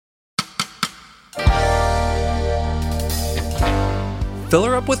Fill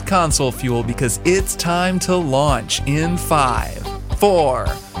her up with console fuel because it's time to launch in 5, 4,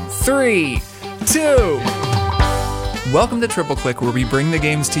 3, 2... Welcome to Triple Click, where we bring the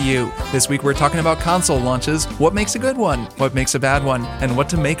games to you. This week we're talking about console launches, what makes a good one, what makes a bad one, and what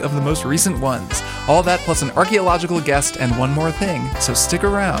to make of the most recent ones. All that plus an archaeological guest and one more thing, so stick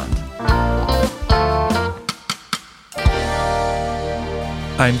around.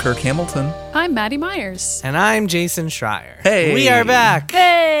 I'm Kirk Hamilton. I'm Maddie Myers. And I'm Jason Schreier. Hey! We are back!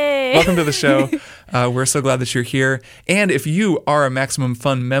 Hey! Welcome to the show. We're so glad that you're here. And if you are a Maximum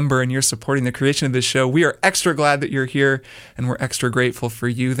Fun member and you're supporting the creation of this show, we are extra glad that you're here, and we're extra grateful for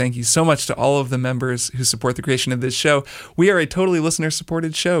you. Thank you so much to all of the members who support the creation of this show. We are a totally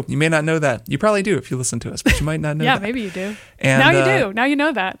listener-supported show. You may not know that. You probably do if you listen to us, but you might not know Yeah, that. maybe you do. And, now you do. Now you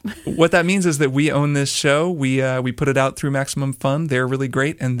know that. What that means is that we own this show. We put it out through Maximum Fun. They're really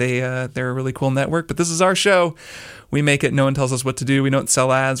great, and they're a really cool network. But this is our show. We make it. No one tells us what to do. We don't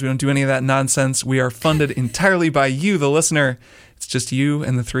sell ads. We don't do any of that nonsense. We are funded entirely by you, the listener. It's just you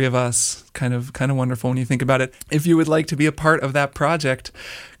and the three of us. Kind of wonderful when you think about it. If you would like to be a part of that project,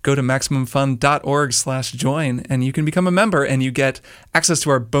 go to MaximumFun.org/join, and you can become a member, and you get access to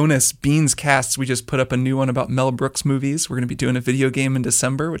our bonus Beans casts. We just put up a new one about Mel Brooks movies. We're going to be doing a video game in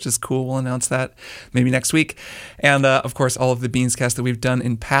December, which is cool. We'll announce that maybe next week. And, of course, all of the Beans casts that we've done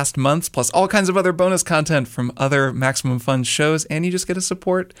in past months, plus all kinds of other bonus content from other Maximum Fun shows, and you just get to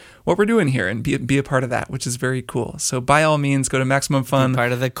support what we're doing here and be a part of that, which is very cool. So by all means, go to MaximumFun. Be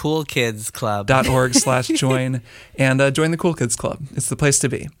part of the Cool Kids Club. .org/join and join the Cool Kids Club. It's the place to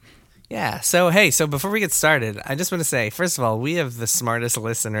be. Yeah. So before we get started, I just want to say, first of all, we have the smartest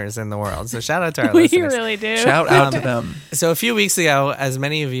listeners in the world. So shout out to our listeners. We really do. Shout out to them. So a few weeks ago, as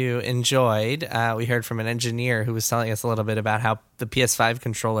many of you enjoyed, we heard from an engineer who was telling us a little bit about how the PS5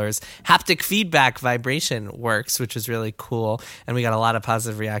 controller's haptic feedback vibration works, which was really cool. And we got a lot of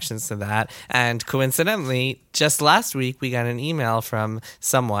positive reactions to that. And coincidentally, just last week, we got an email from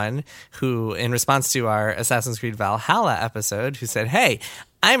someone who, in response to our Assassin's Creed Valhalla episode, who said, "Hey,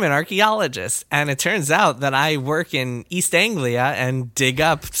 I'm an archaeologist, and it turns out that I work in East Anglia and dig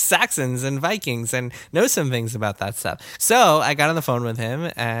up Saxons and Vikings and know some things about that stuff." So I got on the phone with him,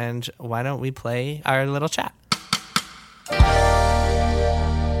 and why don't we play our little chat?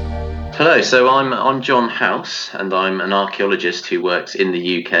 Hello, so I'm John House, and I'm an archaeologist who works in the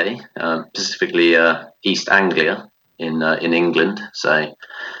UK, specifically East Anglia in England. So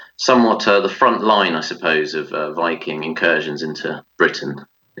somewhat the front line, I suppose, of Viking incursions into Britain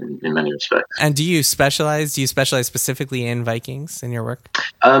in many respects. And do you specialize specifically in Vikings in your work?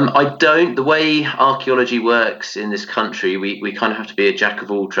 I don't. The way archaeology works in this country, we kind of have to be a jack of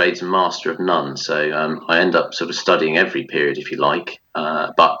all trades and master of none. So I end up sort of studying every period, if you like.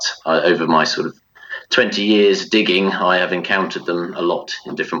 But over my sort of 20 years digging, I have encountered them a lot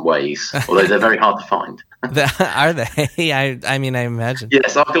in different ways, although they're very hard to find. Are they? I mean, I imagine.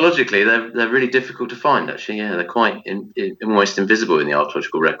 Yes, archaeologically, they're really difficult to find, actually. Yeah, they're quite almost invisible in the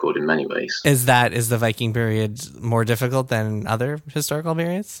archaeological record in many ways. Is the Viking period more difficult than other historical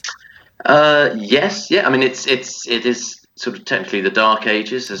periods? Yes, yeah. I mean, it is sort of technically the Dark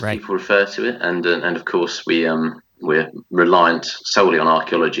Ages, as people refer to it, and of course we're reliant solely on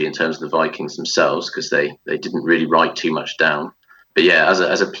archaeology in terms of the Vikings themselves, because they didn't really write too much down. But yeah,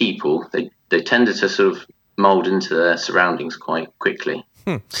 as a people, they tended to sort of mold into their surroundings quite quickly,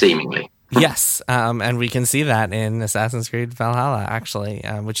 seemingly. Yes, and we can see that in Assassin's Creed Valhalla, actually,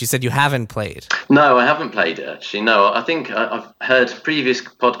 which you said you haven't played. No, I haven't played it, actually. No, I think I've heard previous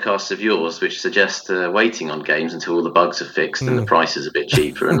podcasts of yours which suggest waiting on games until all the bugs are fixed and the price is a bit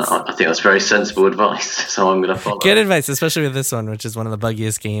cheaper, and I think that's very sensible advice, so I'm going to follow. Good advice, especially with this one, which is one of the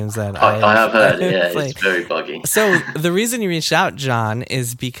buggiest games that I have heard. Yeah, played. It's very buggy. So the reason you reached out, John,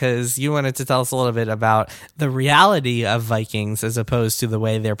 is because you wanted to tell us a little bit about the reality of Vikings as opposed to the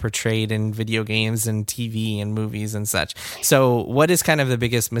way they're portrayed in video games and TV and movies and such. So what is kind of the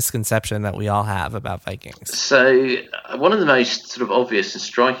biggest misconception that we all have about Vikings? So one of the most sort of obvious and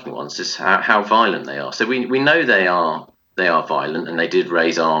striking ones is how violent they are. So we know they are violent, and they did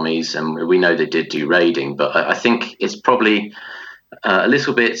raise armies, and we know they did do raiding, but I think it's probably a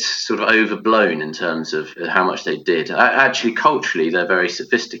little bit sort of overblown in terms of how much they did. Actually, culturally, they're very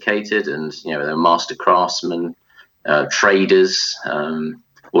sophisticated, and they're master craftsmen, traders,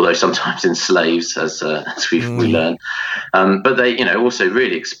 although sometimes in slaves, as we learn. But they, also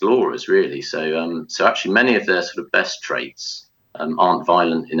really explorers, really. So actually, many of their sort of best traits aren't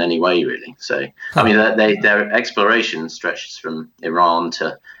violent in any way, really. So, I mean, their exploration stretches from Iran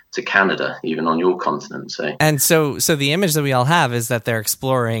to to Canada, even on your continent. So the image that we all have is that they're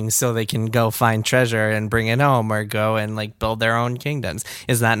exploring so they can go find treasure and bring it home, or go and like build their own kingdoms.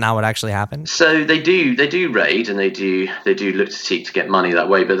 Is that not what actually happened? So they do raid, and they do look to seek to get money that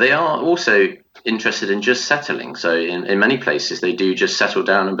way, but they are also interested in just settling. So in many places they do just settle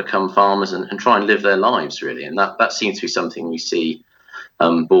down and become farmers and try and live their lives, really. And that seems to be something we see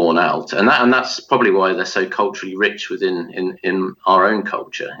borne out, and that's probably why they're so culturally rich within in our own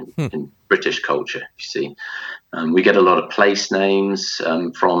culture, in British culture. You see, we get a lot of place names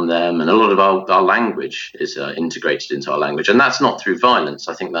from them, and a lot of our language is integrated into our language, and that's not through violence.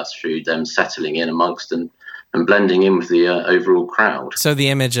 I think that's through them settling in amongst them and blending in with the overall crowd. So the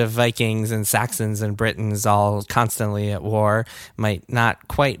image of Vikings and Saxons and Britons all constantly at war might not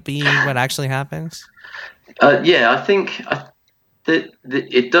quite be what actually happens? Yeah, I think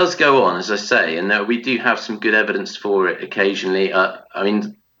it does go on, as I say, and we do have some good evidence for it occasionally. I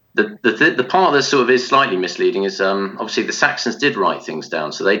mean, the part that sort of is slightly misleading is obviously the Saxons did write things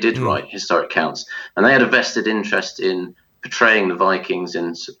down, so they did write historic accounts, and they had a vested interest in portraying the Vikings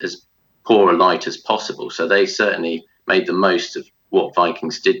in as poor a light as possible. So they certainly made the most of what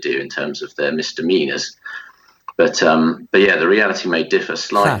Vikings did do in terms of their misdemeanors. But yeah, the reality may differ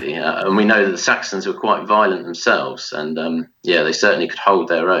slightly, and we know that the Saxons were quite violent themselves, and yeah, they certainly could hold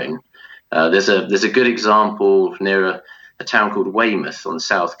their own. There's a good example near a town called Weymouth on the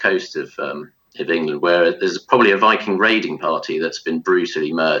south coast of England, where there's probably a Viking raiding party that's been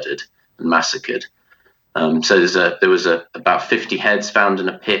brutally murdered and massacred. So there was about 50 heads found in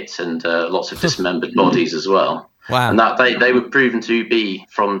a pit, and lots of dismembered bodies as well. Wow! And that they were proven to be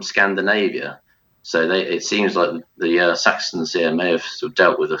from Scandinavia. So it seems like the Saxons here may have sort of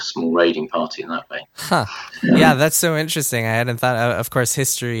dealt with a small raiding party in that way. Huh. Yeah, that's so interesting. I hadn't thought. Of course,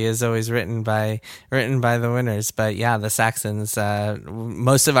 history is always written by the winners. But yeah, the Saxons.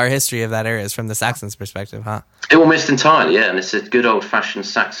 Most of our history of that era is from the Saxons' perspective, huh? Almost entirely, yeah. And it's a good old-fashioned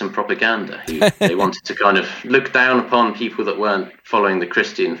Saxon propaganda. They wanted to kind of look down upon people that weren't following the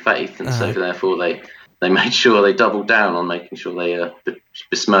Christian faith, and so therefore they made sure they doubled down on making sure they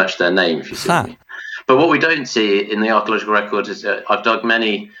besmirched their name, if you see what I mean. But what we don't see in the archaeological record is I've dug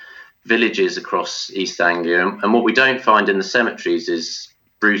many villages across East Anglia, and what we don't find in the cemeteries is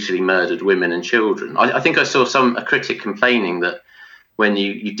brutally murdered women and children. I think I saw a critic complaining that when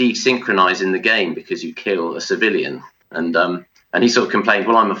you desynchronize in the game because you kill a civilian, and he sort of complained,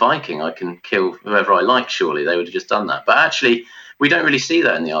 well, I'm a Viking, I can kill whoever I like, surely they would have just done that. But actually, we don't really see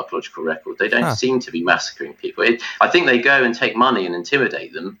that in the archaeological record. They don't seem to be massacring people. I think they go and take money and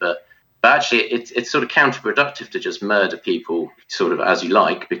intimidate them, but actually it's sort of counterproductive to just murder people sort of as you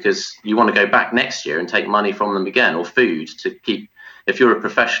like, because you want to go back next year and take money from them again, or food to keep. If you're a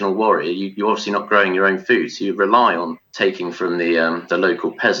professional warrior, you're obviously not growing your own food, so you rely on taking from the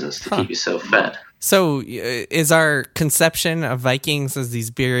local peasants to keep yourself fed. So is our conception of Vikings as these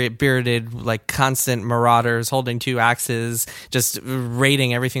bearded, like constant marauders holding two axes, just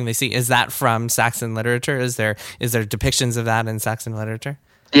raiding everything they see, is that from Saxon literature? Is there depictions of that in Saxon literature?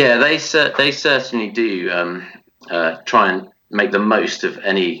 Yeah, they certainly do try and make the most of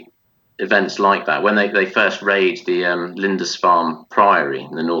any events like that. When they first raid the Lindisfarne Priory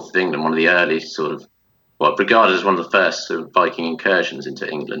in the north of England, one of the early sort of, regarded as one of the first sort of Viking incursions into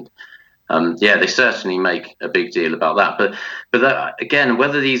England. Yeah, they certainly make a big deal about that. But that, again,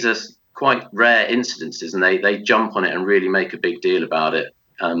 whether these are quite rare incidences and they jump on it and really make a big deal about it,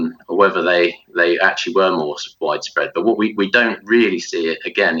 or whether they actually were more widespread. But what we don't really see it,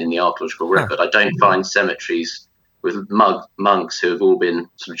 again, in the archaeological record. I don't find cemeteries with monks who have all been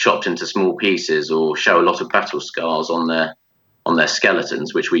sort of chopped into small pieces or show a lot of battle scars on their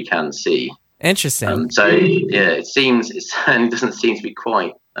skeletons, which we can see. Interesting. So yeah, it certainly doesn't seem to be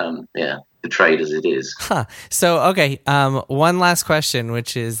quite portrayed as it is. So okay, one last question,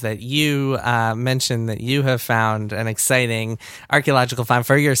 which is that you mentioned that you have found an exciting archaeological find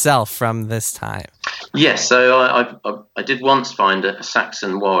for yourself from this time. Yes, so I did once find a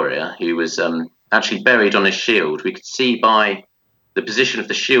Saxon warrior who was actually buried on his shield. We could see by the position of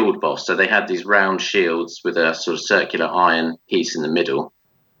the shield boss, so they had these round shields with a sort of circular iron piece in the middle.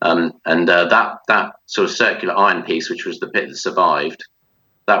 And that sort of circular iron piece, which was the bit that survived,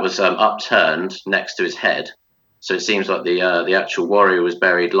 that was upturned next to his head. So it seems like the actual warrior was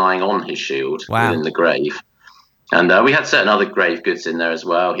buried lying on his shield within the grave. And we had certain other grave goods in there as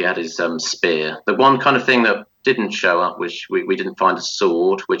well. He had his spear. The one kind of thing that didn't show up, which we didn't find a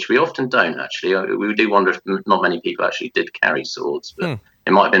sword, which we often don't actually. We do wonder if not many people actually did carry swords, but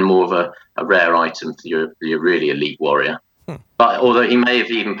it might have been more of a rare item for your really elite warrior. But although he may have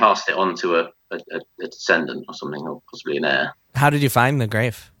even passed it on to a descendant or something, or possibly an heir. How did you find the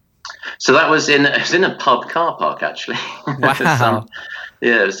grave? So that was in a pub car park, actually. Wow.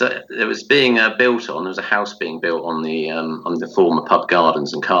 It was being built on. There was a house being built on the former pub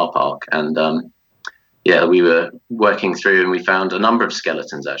gardens and car park, and we were working through, and we found a number of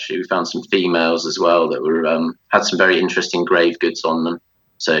skeletons. Actually, we found some females as well that were had some very interesting grave goods on them.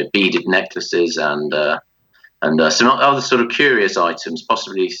 So beaded necklaces and some other sort of curious items,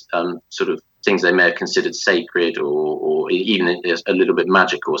 possibly sort of things they may have considered sacred or even a little bit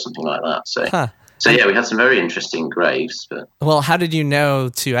magical or something like that. So yeah, we had some very interesting graves. But Well, how did you know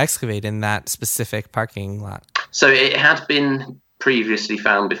to excavate in that specific parking lot? so it had been previously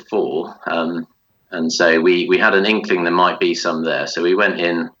found before, and so we had an inkling there might be some there. So we went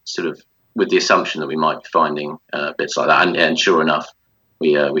in sort of with the assumption that we might be finding bits like that, and sure enough,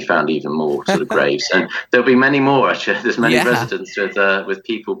 we found even more sort of graves, and there'll be many more. Actually, there's many residents with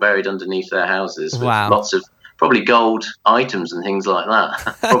people buried underneath their houses with lots of probably gold items and things like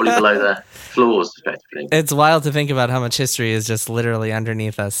that, probably below their floors, effectively. It's wild to think about how much history is just literally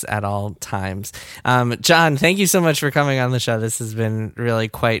underneath us at all times. John, thank you so much for coming on the show. This has been really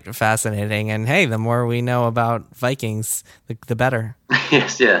quite fascinating. And hey, the more we know about Vikings, the better.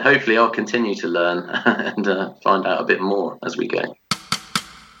 Yes, yeah. Hopefully I'll continue to learn and find out a bit more as we go.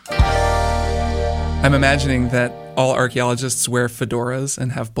 I'm imagining that all archaeologists wear fedoras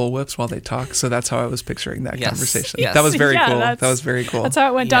and have bullwhips while they talk, so that's how I was picturing that conversation. Yes. That was very Yeah, cool. that's- That was very cool. That's how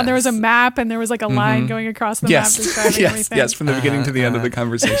it went down. There was a map, and there was like a line going across the map describing everything. Yes, from the beginning to the end of the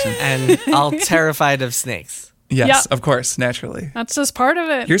conversation. And all terrified of snakes. Yes, Yep. of course, naturally. That's just part of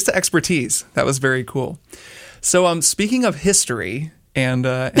it. Here's the expertise. That was very cool. So, speaking of history and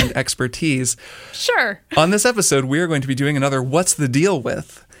expertise, Sure. on this episode, we are going to be doing another What's the Deal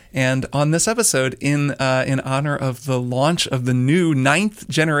With? And on this episode, in honor of the launch of the new 9th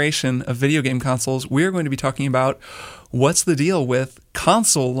generation of video game consoles, we are going to be talking about what's the deal with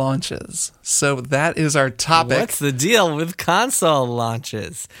console launches. So that is our topic. What's the deal with console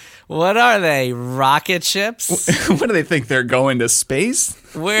launches? What are they? Rocket ships? What do they think? They're going to space?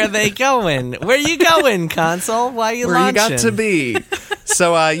 Where are they going? Where you going, console? Why you Where launching? you got to be.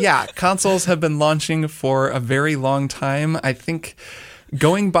 So, consoles have been launching for a very long time. I think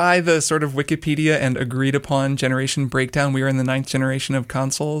going by the sort of Wikipedia and agreed upon generation breakdown, we are in the 9th generation of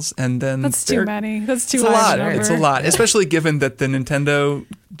consoles, and then That's too many. That's too It's a high lot. of a number. It's a lot, especially given that the Nintendo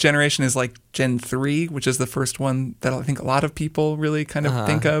generation is like Gen 3, which is the first one that I think a lot of people really kind of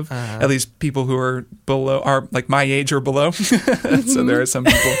think of. At least people who are below, are like my age or below. So there are some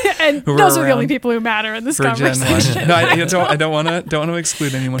people And who those were are the only around people who matter in this for Gen conversation. 1. No, I don't want to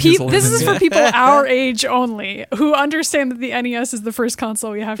exclude anyone who's older This than is me. for people our age only who understand that the NES is the first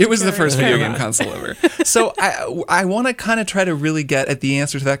console we have to It was the care first video about. game console ever. So I want to kind of try to really get at the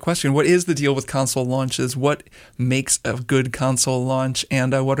answer to that question. What is the deal with console launches? What makes a good console launch?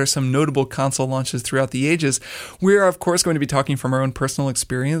 And what are some notable console launches throughout the ages? We're, of course, going to be talking from our own personal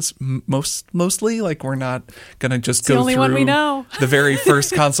experience, mostly. Like, we're not going to just the go only through one we know. the very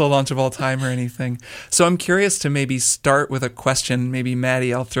first console launch of all time or anything. So I'm curious to maybe start with a question. Maybe,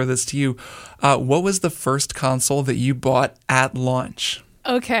 Maddie, I'll throw this to you. What was the first console that you bought at launch?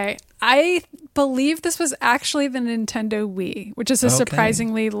 Okay. I believe this was actually the Nintendo Wii, which is a Okay.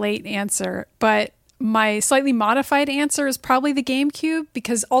 surprisingly late answer. But my slightly modified answer is probably the GameCube,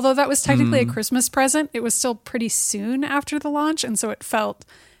 because although that was technically a Christmas present, it was still pretty soon after the launch. And so it felt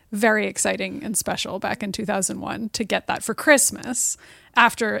very exciting and special back in 2001 to get that for Christmas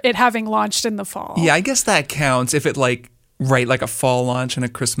after it having launched in the fall. Yeah, I guess that counts if it like a fall launch and a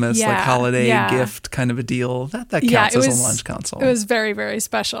Christmas like Yeah, holiday yeah. gift kind of a deal. That counts Yeah, as a launch console. It was very, very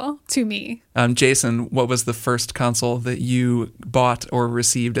special to me. Jason, what was the first console that you bought or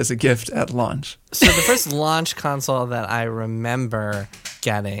received as a gift at launch? So the first launch console that I remember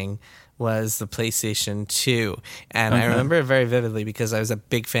getting was the PlayStation 2. And I remember it very vividly because I was a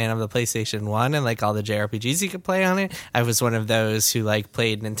big fan of the PlayStation 1 and like all the JRPGs you could play on it. I was one of those who like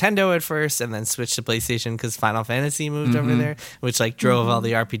played Nintendo at first and then switched to PlayStation because Final Fantasy moved over there, which like drove all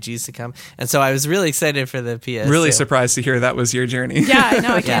the RPGs to come. And so I was really excited for the PS2. Really surprised to hear that was your journey. Yeah, no,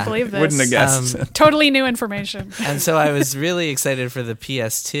 I can't Yeah. believe this. Wouldn't have guessed. Totally new information. And so I was really excited for the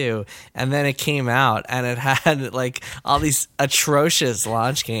PS2, and then it came out, and it had like all these atrocious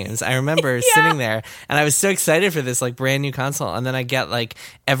launch games. I remember remember sitting there, and I was so excited for this like brand new console, and then I get like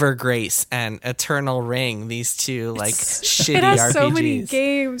Evergrace and Eternal Ring, these two like shitty it has RPGs. so many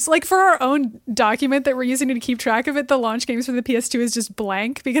games. Like for our own document that we're using to keep track of it, the launch games for the PS2 is just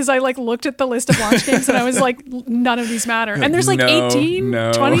blank because I like looked at the list of launch games and I was like, none of these matter. And there's like 18,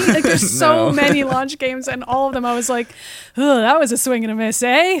 20, like there's so many launch games, and all of them I was like, oh, that was a swing and a miss,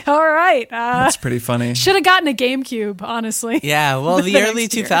 eh? All right. That's pretty funny. Should have gotten a GameCube, honestly. Yeah, well, the early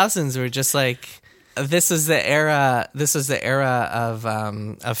next year. 2000s were just like this was the era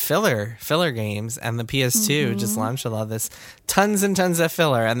of filler games, and the PS2 just launched with all this tons and tons of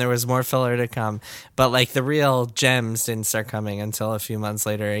filler, and there was more filler to come, but like the real gems didn't start coming until a few months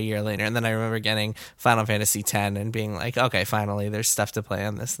later, a year later. And then I remember getting Final Fantasy X and being like, okay, finally there's stuff to play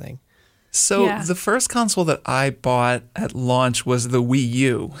on this thing. So the first console that I bought at launch was the Wii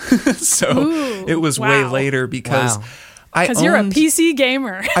U. So it was way later because Because you're a PC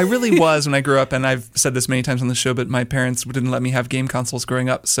gamer. I really was when I grew up, and I've said this many times on the show, but my parents didn't let me have game consoles growing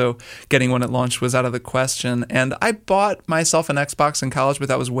up, so getting one at launch was out of the question. And I bought myself an Xbox in college, but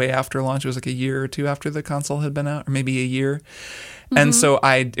that was way after launch. It was like a year or two after the console had been out, or maybe a year. And so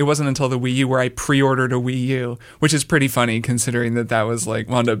it wasn't until the Wii U where I pre-ordered a Wii U, which is pretty funny considering that was like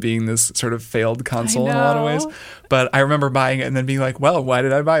wound up being this sort of failed console in a lot of ways. But I remember buying it and then being like, well, why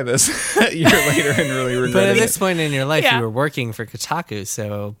did I buy this a year later and really regretting it. But at this point in your life, you were working for Kotaku,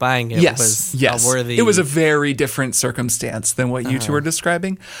 so buying it was a worthy... It was a very different circumstance than what you two are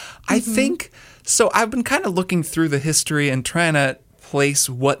describing. I think, so I've been kind of looking through the history and trying to place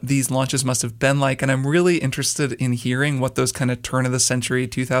what these launches must have been like, and I'm really interested in hearing what those kind of turn of the century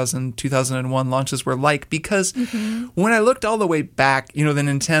 2001 launches were like, because when I looked all the way back, the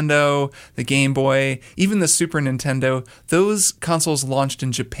Nintendo, the Game Boy, even the Super Nintendo, those consoles launched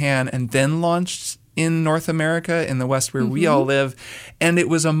in Japan and then launched in North America, in the West where we all live, and it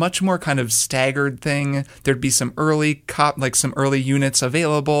was a much more kind of staggered thing. There'd be some early some early units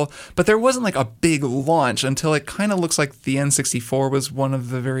available, but there wasn't like a big launch until it kind of looks like the N64 was one of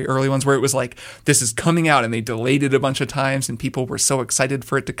the very early ones where it was like, this is coming out, and they delayed it a bunch of times and people were so excited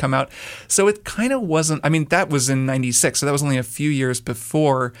for it to come out. So it kind of wasn't, that was in 96, so that was only a few years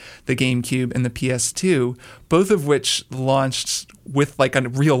before the GameCube and the PS2, both of which launched with like a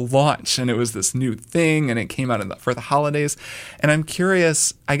real launch, and it was this new thing, and it came out for the holidays. And I'm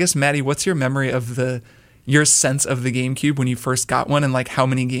curious, I guess, Maddie, what's your memory of your sense of the GameCube when you first got one, and like how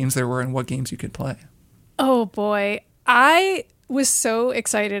many games there were and what games you could play? Oh boy, I was so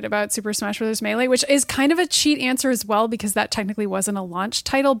excited about Super Smash Bros. Melee, which is kind of a cheat answer as well because that technically wasn't a launch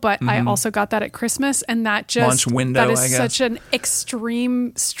title, but I also got that at Christmas, and that just launch window, that is such an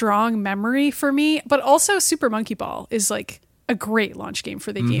extreme strong memory for me. But also Super Monkey Ball is like a great launch game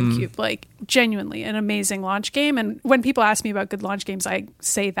for the GameCube, like genuinely an amazing launch game. And when people ask me about good launch games, I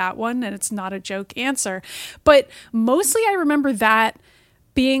say that one, and it's not a joke answer. But mostly I remember that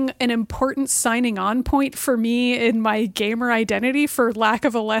being an important signing on point for me in my gamer identity, for lack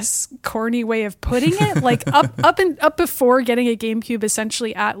of a less corny way of putting it. Like up before getting a GameCube,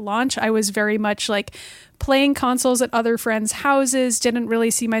 essentially at launch, I was very much like playing consoles at other friends' houses, didn't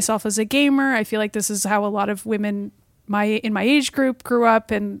really see myself as a gamer. I feel like this is how a lot of women in my age group grew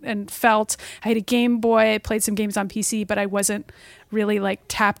up and felt. I had a Game Boy, I played some games on PC, but I wasn't really like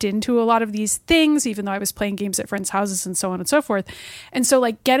tapped into a lot of these things, even though I was playing games at friends' houses and so on and so forth. And so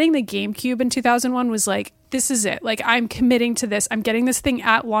like getting the GameCube in 2001 was like, this is it. Like, I'm committing to this. I'm getting this thing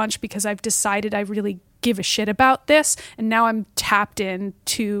at launch because I've decided I really give a shit about this, and now I'm tapped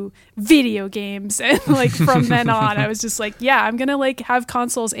into video games. And like from then on I was just like, yeah, I'm gonna like have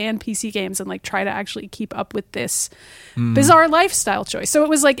consoles and PC games and like try to actually keep up with this bizarre lifestyle choice. So it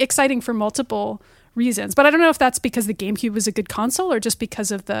was like exciting for multiple reasons, but I don't know if that's because the GameCube was a good console or just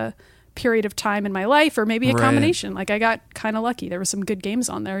because of the period of time in my life, or maybe a combination. Like I got kind of lucky. There were some good games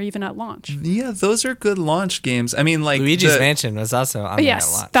on there even at launch. Yeah, those are good launch games. I mean, like Luigi's Mansion was also on there at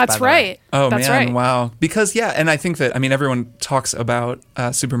launch. That's right. Oh that's man, right. Wow. Because and I think that everyone talks about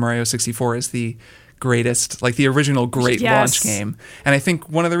Super Mario 64 as the greatest, like the original great launch game. And I think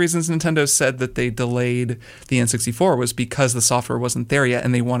one of the reasons Nintendo said that they delayed the N64 was because the software wasn't there yet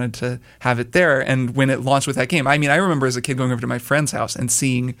and they wanted to have it there. And when it launched with that game, I remember as a kid going over to my friend's house and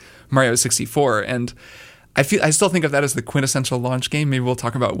seeing Mario 64, and I still think of that as the quintessential launch game. Maybe we'll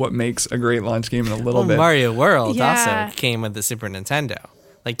talk about what makes a great launch game in a little bit. Mario World also came with the Super Nintendo.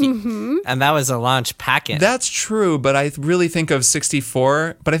 and that was a launch packet. That's true, but I really think of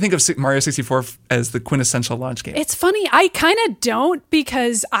 64. But I think of Mario 64 as the quintessential launch game. It's funny. I kind of don't,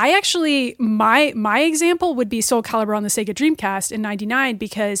 because I actually, my example would be Soul Calibur on the Sega Dreamcast in '99,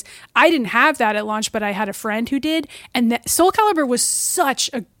 because I didn't have that at launch, but I had a friend who did, and Soul Calibur was such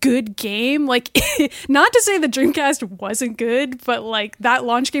a good game. Like, not to say the Dreamcast wasn't good, but like that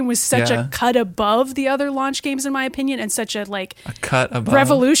launch game was such a cut above the other launch games in my opinion, and such a cut above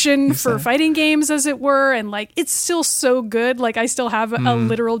revolution for fighting games, as it were. And like, it's still so good. Like, I still have a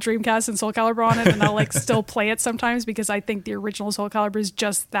literal Dreamcast and Soul Calibur on it, and I'll like still play it sometimes because I think the original Soul Calibur is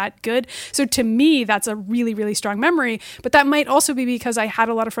just that good. So to me, that's a really, really strong memory. But that might also be because I had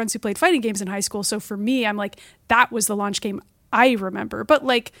a lot of friends who played fighting games in high school. So for me, I'm like, that was the launch game I remember. But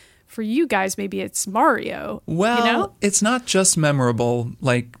like, for you guys, maybe it's Mario. Well, it's not just memorable.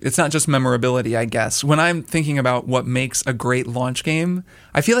 Like, it's not just memorability, I guess. When I'm thinking about what makes a great launch game,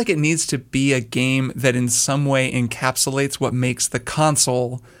 I feel like it needs to be a game that in some way encapsulates what makes the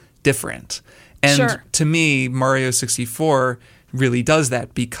console different. And to me, Mario 64 really does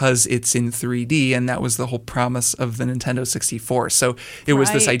that because it's in 3D, and that was the whole promise of the Nintendo 64. So it was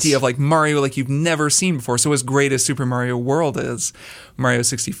this idea of like Mario like you've never seen before. So as great as Super Mario World is, Mario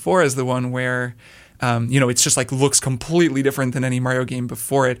 64 is the one where it's just like looks completely different than any Mario game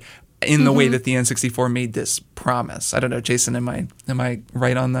before it, in the way that the N64 made this promise. I don't know, Jason, am I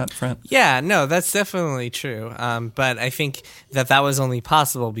right on that front? Yeah, no, that's definitely true. But I think that was only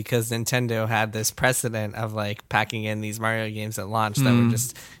possible because Nintendo had this precedent of like packing in these Mario games at launch that were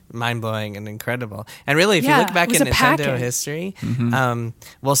just mind-blowing and incredible. And really, if you look back in Nintendo history, so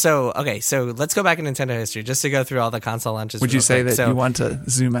let's go back in Nintendo history just to go through all the console launches. Would you say that you want to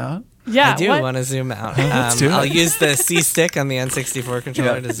zoom out? Yeah, I do want to zoom out. I'll use the C stick on the N64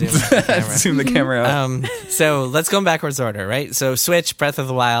 controller to zoom the camera. Zoom the camera out. So let's go in backwards order, right? So Switch, Breath of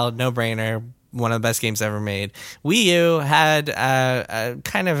the Wild, no-brainer. One of the best games ever made. Wii U had a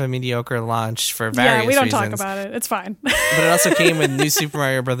kind of a mediocre launch for various reasons. Yeah, we don't talk about it. It's fine. But it also came with New Super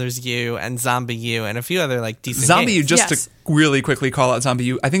Mario Bros. U and Zombie U and a few other like decent Zombie games. U, to really quickly call out Zombie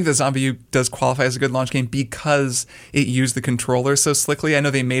U, I think that Zombie U does qualify as a good launch game because it used the controller so slickly. I know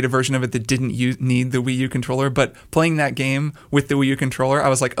they made a version of it that didn't need the Wii U controller, but playing that game with the Wii U controller, I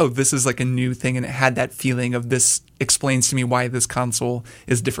was like, oh, this is like a new thing, and it had that feeling of this explains to me why this console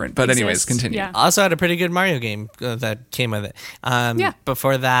is different. But anyways, continue. Yeah. Also had a pretty good Mario game that came with it.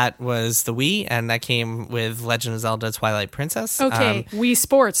 Before that was the Wii, and that came with Legend of Zelda Twilight Princess. Okay, Wii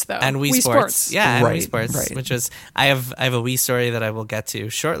Sports though. And Wii Sports. Yeah, and right, Wii Sports, right. which was I have a Wii story that I will get to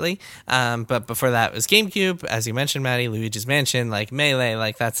shortly. But before that was GameCube, as you mentioned, Maddie, Luigi's Mansion, like Melee,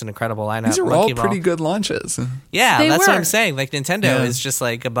 like that's an incredible lineup. These are all pretty good launches. Yeah, that's what I'm saying. Like Nintendo is just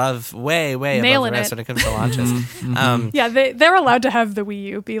like way above the rest when it comes to launches. They're allowed to have the Wii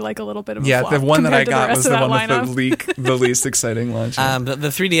U be like a little bit of a flop. The one that I got was the one lineup. with the least exciting launch. The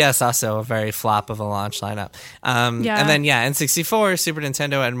 3DS also a very flop of a launch lineup. And then N64, Super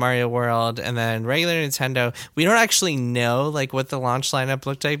Nintendo, and Mario World, and then regular Nintendo. We don't actually know like what the launch lineup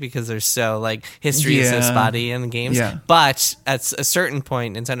looked like because there's so like history is so spotty in the games. Yeah. But at a certain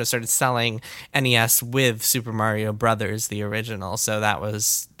point, Nintendo started selling NES with Super Mario Brothers, the original. So that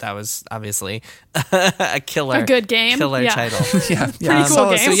was obviously a good game, title. Pretty cool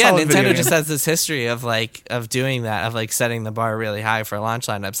game. So Nintendo just has this history of doing that, of like setting the bar really high for launch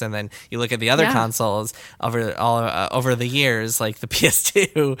lineups, and then you look at the other consoles over the years, like the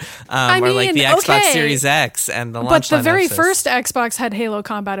PS2, or like the Xbox Series X, and the launch. But the very first Xbox had Halo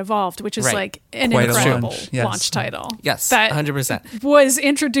Combat Evolved, which is like an incredible launch title. Yes, that 100% was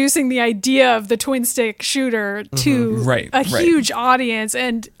introducing the idea of the twin stick shooter to a huge audience,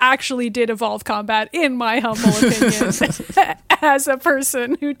 and actually did evolve combat, in my humble opinion, as a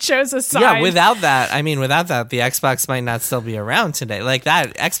person who chose a side. Yeah, without that, the Xbox might not still be around today. Like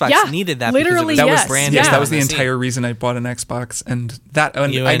that, Xbox needed that. Literally, because it was brand new. Yes, that was the entire reason I bought an Xbox, and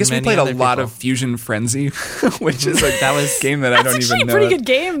I guess we played a lot of Fusion Frenzy, which is like that was a game that I don't even know. That's actually a pretty good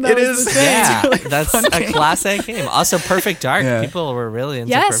game, though. It is. Yeah, that's a classic game. Also, Perfect Dark. People were really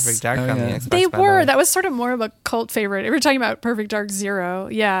into Perfect Dark on the Xbox. They were. That was sort of more of a cult favorite. If you're talking about Perfect Dark Zero,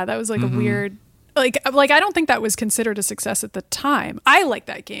 that was like a weird. Like I don't think that was considered a success at the time. I like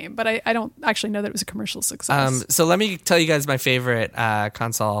that game, but I don't actually know that it was a commercial success. So let me tell you guys my favorite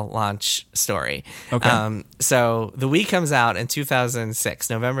console launch story. Okay. So the Wii comes out in 2006,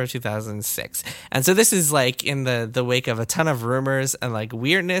 November 2006. And so this is like in the wake of a ton of rumors and like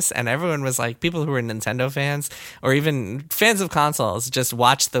weirdness, and everyone was like, people who were Nintendo fans or even fans of consoles just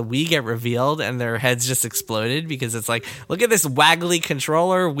watched the Wii get revealed and their heads just exploded because it's like, look at this waggly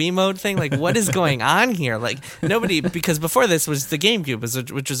controller Wiimote thing. Like, what is going going on here? Like nobody, because before this was the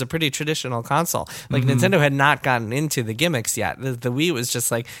GameCube, which was a pretty traditional console. Like Nintendo had not gotten into the gimmicks yet. The Wii was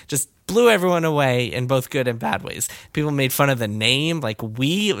just blew everyone away in both good and bad ways. People made fun of the name, like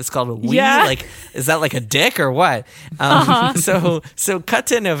Wii. It was called a Wii. Yeah. Like, is that like a dick or what? So cut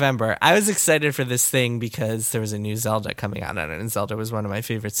to November. I was excited for this thing because there was a new Zelda coming out on it, and Zelda was one of my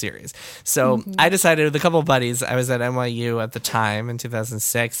favorite series. So I decided with a couple of buddies, I was at NYU at the time in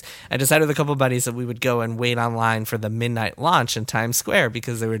 2006. I decided with a couple of buddies that we would go and wait online for the midnight launch in Times Square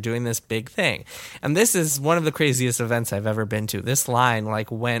because they were doing this big thing. And this is one of the craziest events I've ever been to. This line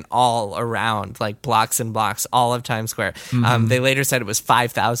went all around, like blocks and blocks, all of Times Square. They later said it was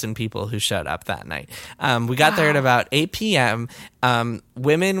 5,000 people who showed up that night. We got there at about 8 p.m.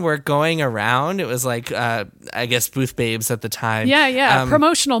 Women were going around. It was like, I guess, booth babes at the time. Yeah.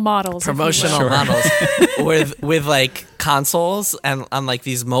 Promotional models. Models with like consoles and on like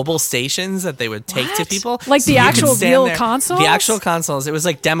these mobile stations that they would take to people. Like the you could actual stand real there. consoles? The actual consoles. It was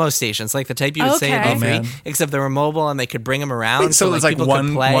like demo stations, like the type you would say Okay. in Oh, man. E3, except they were mobile and they could bring them around. Wait, so it was like people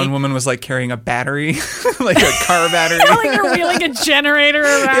could play. one woman was like carrying a battery, like a car battery. Like you're wheeling a generator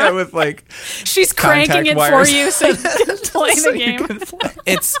around. Yeah, with like She's cranking contact it wires. for you so you can play so the you game. can play.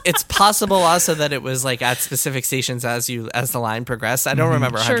 It's possible also that it was like at specific stations as the line progressed. I don't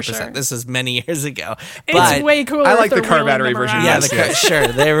remember 100%. Sure. This was many years ago. It's But way cooler. I if like the they're car wheeling battery them version, around. yeah, yes. sure.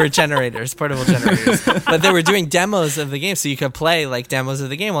 They were generators, portable generators. But they were doing demos of the game, so you could play like demos of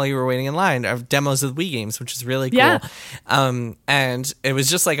the game while you were waiting in line, or demos of Wii games, which is really cool. Yeah. And it was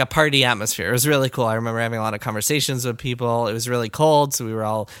just like a party atmosphere. It was really cool. I remember having a lot of conversations with people. It was really cold, so we were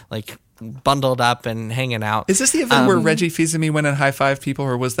all like bundled up and hanging out. Is this the event where Reggie Fils-Aimé went and high-fived people,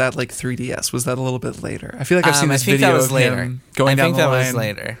 or was that like 3DS? Was that a little bit later? I feel like I've seen this video of him going down the line. I think that was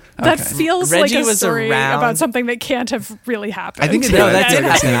later. That Okay. feels Reggie like a was story around- about something that can't have really happened. I think it did. No, I that think did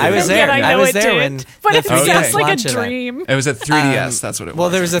I've seen happen. the I was video. there. Yeah, I know was it there did. when But the it 3DS sounds like launch a event. dream. It was at 3DS. That's what it was. Well,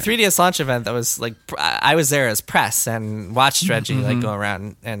 there was a 3DS launch event that was like I was there as press and watched Reggie like go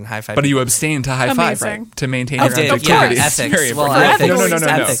around and high five. But you abstained to high five, Amazing. right? To maintain I your did, objectivity. yeah, It's ethics. very Well, important. ethics. No.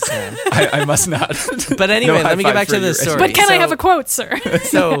 Ethics, man. I must not. But anyway, No let me high get back five to for the your story. But can I So- have a quote, sir?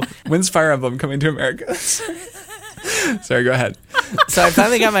 So When's Fire Emblem coming to America? Sorry, go ahead. So I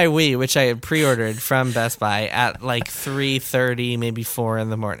finally got my Wii, which I had pre-ordered from Best Buy at like 3:30, maybe 4 in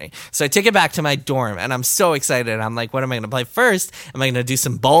the morning. So I take it back to my dorm, and I'm so excited. I'm like, what am I going to play first? Am I going to do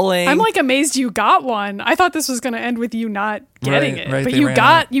some bowling? I'm like amazed you got one. I thought this was going to end with you not getting Right, it, right, but they you ran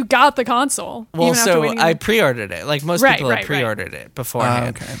got the console. well, even after so waiting I pre-ordered it. Like most Right, people had right. pre-ordered it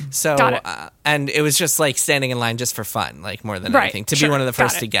beforehand. okay. So Got it. and it was just like standing in line just for fun, like more than Right, anything, to sure, be one of the got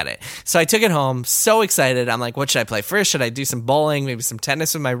first it. to get it. So I took it home, so excited. I'm like, what should I play first? Should I do some bowling, maybe some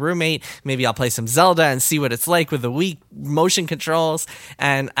tennis with my roommate? Maybe I'll play some Zelda and see what it's like with the Wii motion controls.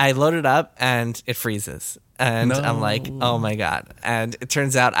 And I load it up and it freezes. And No. I'm like, oh my God. And it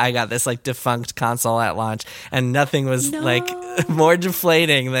turns out I got this like defunct console at launch, and nothing was like more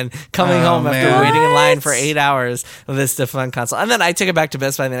deflating than coming Oh, home after man. waiting in line What? for 8 hours with this defunct console. And then I took it back to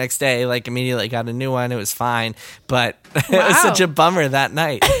Best Buy the next day, like immediately got a new one. It was fine. But it was Wow. such a bummer that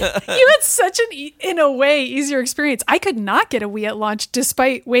night. You had such an, in a way, easier experience. I could not get a Wii at launch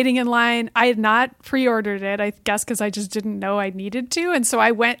despite waiting in line. I had not pre-ordered it, I guess, because I just didn't know I needed to. And so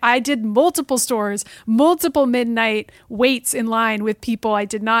I did multiple stores, multiple midnight waits in line with people I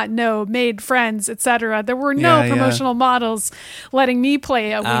did not know, made friends, etc. There were no Yeah, yeah. promotional models letting me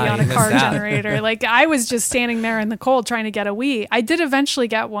play a Wii on you a car missed out. generator. Like I was just standing there in the cold trying to get a Wii. I did eventually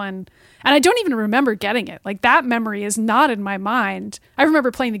get one. And I don't even remember getting it. Like that memory is not in my mind. I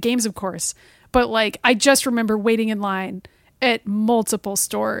remember playing the games, of course, but like I just remember waiting in line at multiple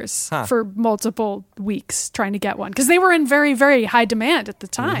stores for multiple weeks trying to get one because they were in very, very high demand at the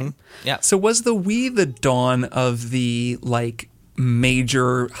time. Yeah. So was the Wii the dawn of the like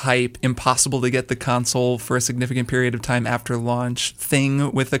major hype, impossible to get the console for a significant period of time after launch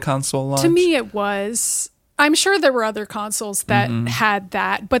thing with the console launch? To me, it was. I'm sure there were other consoles that had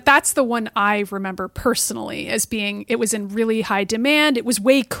that, but that's the one I remember personally as being, it was in really high demand. It was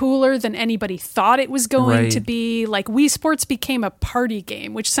way cooler than anybody thought it was going Right. to be. Like Wii Sports became a party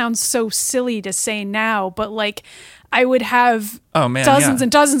game, which sounds so silly to say now, but like I would have Oh, man, dozens yeah.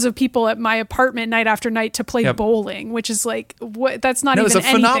 and dozens of people at my apartment night after night to play Yep. bowling, which is like what that's not No, it was even a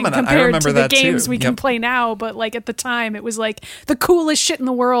anything phenomenon. I compared remember to the that too. games we can Yep. play now. But like at the time, it was like the coolest shit in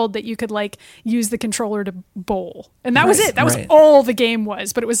the world that you could like use the controller to bowl, and that was Right, it. That was right. all the game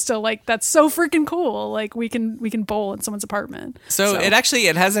was. But it was still like that's so freaking cool. Like we can bowl in someone's apartment. So it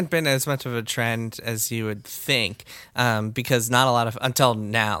hasn't been as much of a trend as you would think, because not a lot of until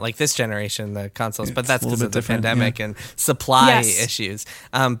now, like this generation, the consoles. But that's a little because of bit the different, pandemic and supply Yes. issues.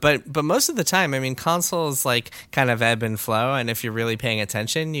 But most of the time, I mean, consoles like kind of ebb and flow, and if you're really paying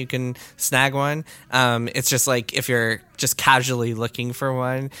attention, you can snag one. It's just like if you're just casually looking for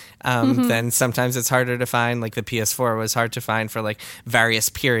one, then sometimes it's harder to find. Like the PS4 was hard to find for like various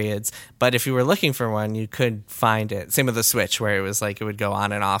periods, but if you were looking for one, you could find it. Same with the Switch, where it was like it would go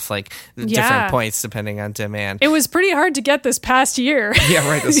on and off like different points depending on demand. It was pretty hard to get this past year. Yeah,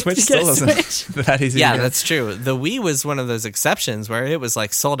 right. The Switch To still get isn't Switch. that easy. Yeah, to get. that's true. The Wii was one of those exceptions where it was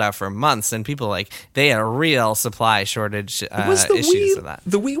like sold out for months, and people like they had a real supply shortage Was the issues Wii, of that.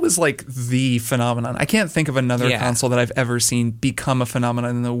 The Wii was like the phenomenon. I can't think of another console that I've ever seen become a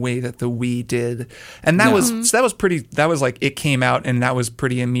phenomenon in the way that the Wii did. And that was like it came out and that was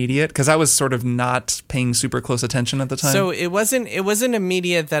pretty immediate because I was sort of not paying super close attention at the time. So it wasn't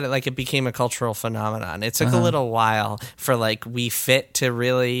immediate that it became a cultural phenomenon. It took a little while for like Wii Fit to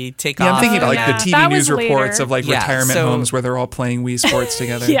really take off. I'm thinking about like the TV That news was reports later. of like retirement homes where they're all playing Wii Sports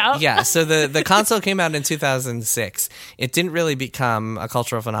together. Yeah, so the console came out in 2006. It didn't really become a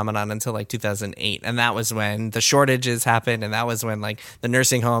cultural phenomenon until like 2008, and that was when the shortages happened, and that was when like the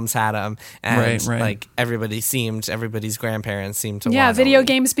nursing homes had them, and Right. like everybody's grandparents seemed to want video a Wii.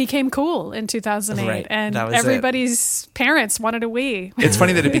 games became cool in 2008, Right, and that was everybody's parents wanted a Wii. It's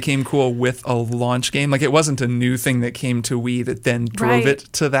funny that it became cool with a launch game. Like it wasn't a new thing that came to Wii that then drove Right. it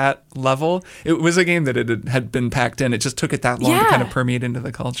to that level. It was a game that it had been packed in. It just took it that long to kind of permeate into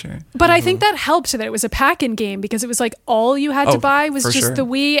the culture. But I think that helped that it was a pack-in game because it was like all you had to buy was for just sure. the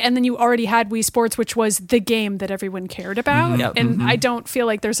Wii, and then you already had Wii Sports, which was the game that everyone cared about. Yep. And I don't feel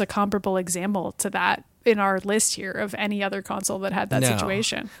like there's a comparable example to that in our list here of any other console that had that No.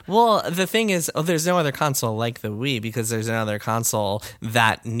 situation. Well, the thing is, there's no other console like the Wii because there's another console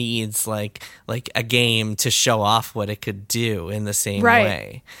that needs like a game to show off what it could do in the same Right.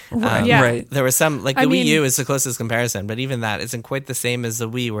 way. Yeah. Right. There was some like the I Wii mean- U is the closest comparison, but even that isn't quite the same as the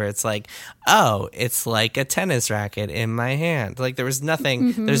Wii, where it's like, oh, it's like a tennis racket in my hand. Like there was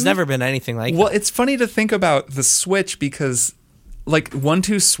nothing. There's never been anything like. Well, that. it's funny to think about the Switch because like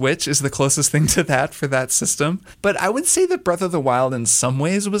 1-2 Switch is the closest thing to that for that system. But I would say that Breath of the Wild in some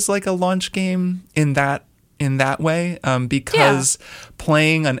ways was like a launch game in that way because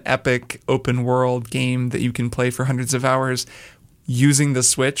playing an epic open world game that you can play for hundreds of hours using the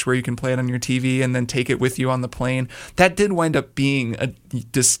Switch where you can play it on your TV and then take it with you on the plane, that did wind up being a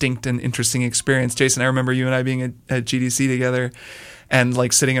distinct and interesting experience. Jason, I remember you and I being at GDC together and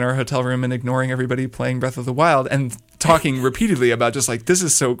like sitting in our hotel room and ignoring everybody playing Breath of the Wild and talking repeatedly about just like, this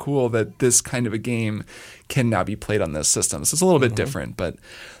is so cool that this kind of a game can now be played on this system. So it's a little bit different, but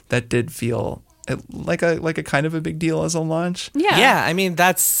that did feel like a kind of a big deal as a launch. Yeah, I mean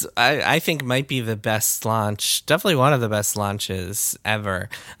that's I think might be the best launch, definitely one of the best launches ever.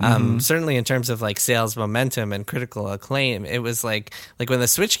 Certainly in terms of like sales momentum and critical acclaim, it was like when the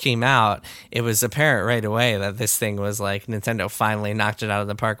Switch came out, it was apparent right away that this thing was like Nintendo finally knocked it out of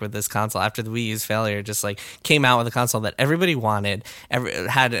the park with this console after the Wii U's failure. Just like came out with a console that everybody wanted,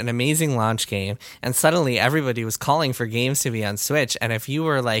 had an amazing launch game, and suddenly everybody was calling for games to be on Switch. And if you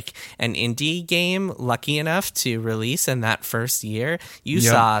were like an indie game lucky enough to release in that first year, you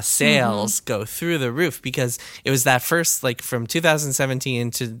saw sales go through the roof because it was that first, like from 2017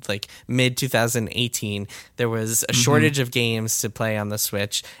 to like mid 2018, there was a shortage of games to play on the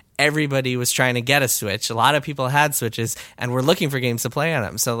Switch. Everybody was trying to get a Switch. A lot of people had Switches and were looking for games to play on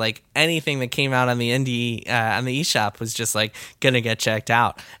them. So like anything that came out on the indie on the eShop was just like gonna get checked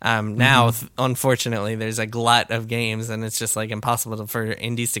out. Now, unfortunately, there's a glut of games, and it's just like impossible for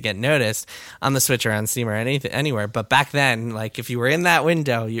indies to get noticed on the Switch or on Steam or anywhere. But back then, like if you were in that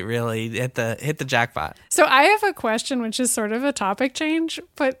window, you really hit the jackpot. So I have a question, which is sort of a topic change,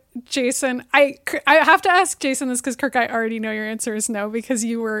 but Jason, I have to ask Jason this because Kirk, I already know your answer is no because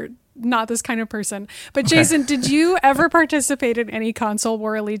you were not this kind of person. But Jason, did you ever participate in any console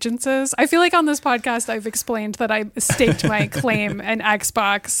war allegiances? I feel like on this podcast I've explained that I staked my claim in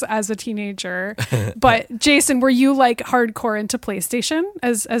Xbox as a teenager. But Jason, were you like hardcore into PlayStation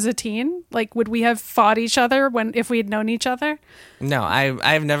as a teen? Like would we have fought each other if we had known each other? No,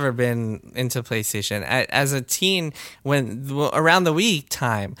 I've never been into PlayStation. As a teen, around the Wii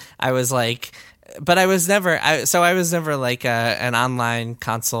time, I was like, but I was never like an online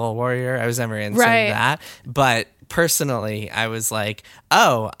console warrior. I was never into that. But personally, I was like,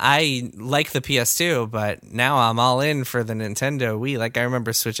 oh, I like the PS2, but now I'm all in for the Nintendo Wii. Like, I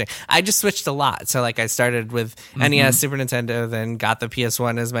remember switching. I just switched a lot. So, like, I started with NES, Super Nintendo, then got the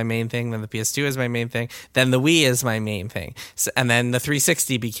PS1 as my main thing, then the PS2 as my main thing, then the Wii is my main thing. So, and then the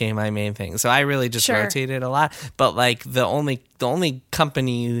 360 became my main thing. So I really just rotated a lot. But, like, the only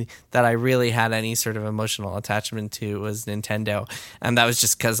company that I really had any sort of emotional attachment to was Nintendo, and that was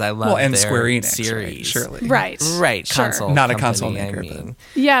just because I love and their Square Enix, series. Surely, right? Sure. Console, not a company, console maker. I mean,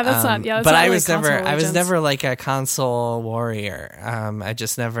 yeah, that's not. Yeah, that's but not I really was never. console I was legends. never like a console warrior. I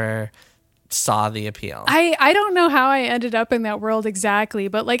just never saw the appeal. I don't know how I ended up in that world exactly,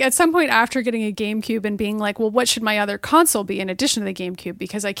 but like at some point after getting a GameCube and being like, well, what should my other console be in addition to the GameCube?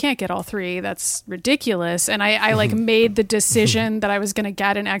 Because I can't get all three. That's ridiculous. And I like made the decision that I was going to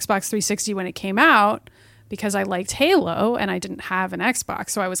get an Xbox 360 when it came out, because I liked Halo and I didn't have an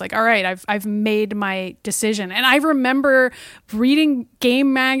Xbox. So I was like, all right, I've made my decision. And I remember reading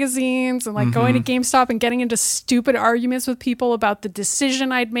game magazines and like going to GameStop and getting into stupid arguments with people about the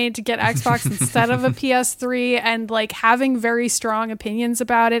decision I'd made to get Xbox instead of a PS3, and like having very strong opinions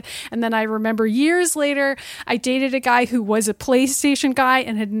about it. And then I remember years later, I dated a guy who was a PlayStation guy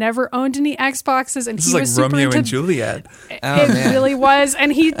and had never owned any Xboxes. And This he is like was super Romeo into and Juliet. it really was.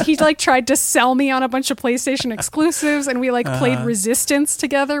 And he like tried to sell me on a bunch of PlayStation exclusives, and we like played Resistance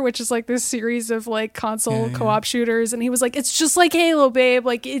together, which is like this series of like console co-op shooters. And he was like, it's just like Halo, babe.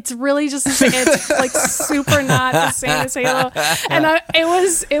 Like it's really just it's like super not the same as Halo. And it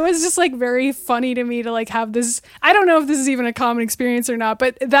was just like very funny to me to like have this. I don't know if this is even a common experience or not,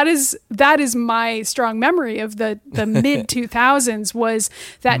 but that is my strong memory of the mid 2000s was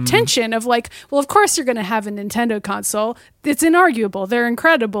that tension of like, well, of course you're going to have a Nintendo console. It's inarguable. They're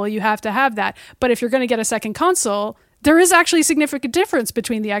incredible. You have to have that. But if you're going to get a second console, there is actually a significant difference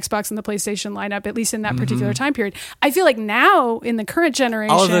between the Xbox and the PlayStation lineup, at least in that particular time period. I feel like now in the current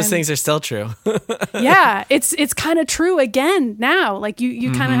generation, all of those things are still true. yeah, it's kind of true again now. Like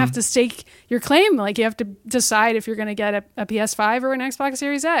you kind of have to stake your claim. Like you have to decide if you're going to get a PS5 or an Xbox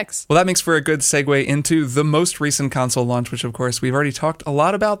Series X. Well, that makes for a good segue into the most recent console launch, which of course we've already talked a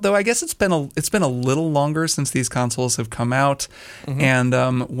lot about. Though I guess it's been a little longer since these consoles have come out. And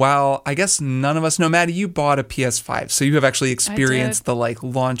while I guess none of us know, Maddie, you bought a PS5. So you have actually experienced the like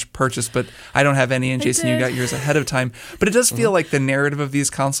launch purchase, but I don't have any. And Jason, you got yours ahead of time. But it does feel like the narrative of these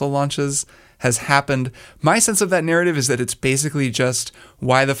console launches has happened. My sense of that narrative is that it's basically just,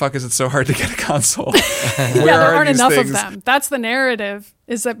 why the fuck is it so hard to get a console? There aren't enough of them. That's the narrative,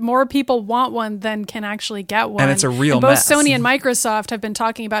 is that more people want one than can actually get one. And it's a real and both mess. Sony and Microsoft have been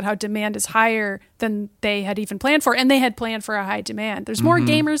talking about how demand is higher than they had even planned for, and they had planned for a high demand. There's more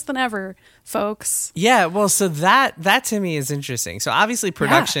gamers than ever, folks. Yeah, well, so that to me is interesting. So obviously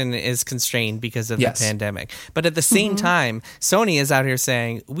production is constrained because of the pandemic. But at the same time, Sony is out here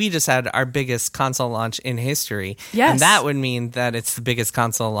saying, we just had our biggest console launch in history. Yes. And that would mean that it's the biggest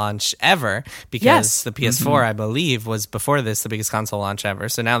console launch ever, because the PS4, I believe, was before this the biggest console launch ever.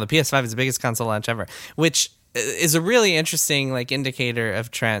 So now the PS5 is the biggest console launch ever, which is a really interesting like indicator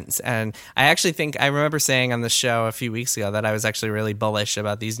of trends. And I actually think I remember saying on the show a few weeks ago that I was actually really bullish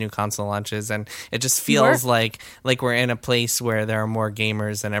about these new console launches, and it just feels like we're in a place where there are more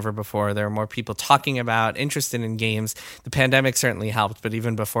gamers than ever before. There are more people talking about, interested in games. The pandemic certainly helped, but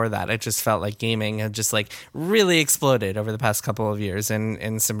even before that, it just felt like gaming had just like really exploded over the past couple of years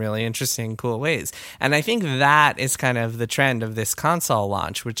in some really interesting, cool ways. And I think that is kind of the trend of this console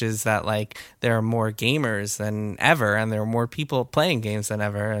launch, which is that like there are more gamers than ever, and there are more people playing games than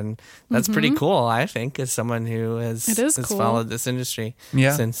ever, and that's pretty cool, I think, as someone who has cool. followed this industry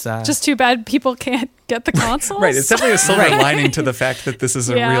since just too bad people can't get the consoles. Right, it's definitely a silver lining to the fact that this is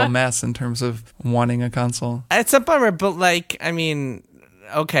a real mess in terms of wanting a console. It's a bummer, but like, I mean,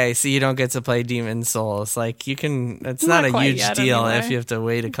 okay, so you don't get to play Demon's Souls. Like, you can, it's not a huge deal if you have to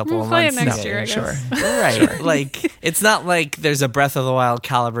wait a couple of months. Play it next year, I guess. Sure. Right. Like, it's not like there's a Breath of the Wild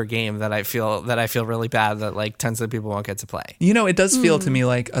caliber game that I feel really bad that like tons of people won't get to play. You know, it does feel to me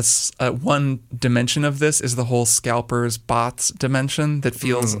like a one dimension of this is the whole scalpers bots dimension that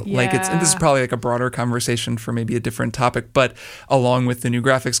feels like it's, and this is probably like a broader conversation for maybe a different topic, but along with the new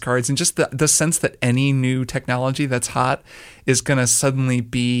graphics cards and just the sense that any new technology that's hot is going to suddenly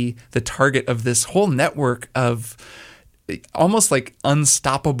be the target of this whole network of almost like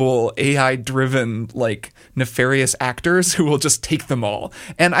unstoppable AI-driven, like nefarious actors who will just take them all.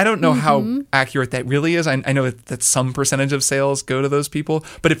 And I don't know how accurate that really is. I know that some percentage of sales go to those people,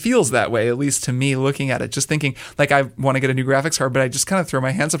 but it feels that way, at least to me looking at it, just thinking like I want to get a new graphics card, but I just kind of throw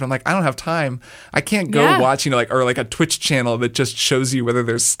my hands up and I'm like, I don't have time. I can't go watch, or like a Twitch channel that just shows you whether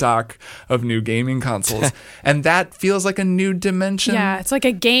there's stock of new gaming consoles. And that feels like a new dimension. Yeah, it's like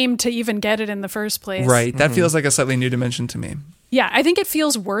a game to even get it in the first place. Right. That feels like a slightly new dimension to me. Yeah, I think it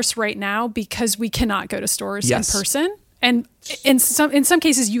feels worse right now because we cannot go to stores in person. And in some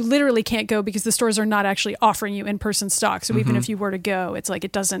cases, you literally can't go because the stores are not actually offering you in-person stock. So even if you were to go, it's like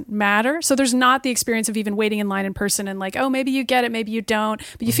it doesn't matter. So there's not the experience of even waiting in line in person and like, oh, maybe you get it, maybe you don't.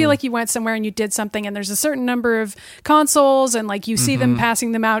 But you feel like you went somewhere and you did something and there's a certain number of consoles and like you see them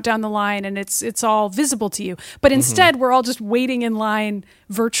passing them out down the line and it's all visible to you. But instead, we're all just waiting in line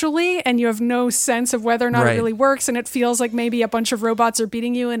virtually and you have no sense of whether or not it really works. And it feels like maybe a bunch of robots are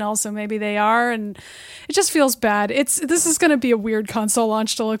beating you and also maybe they are. And it just feels bad. This is going to be a weird console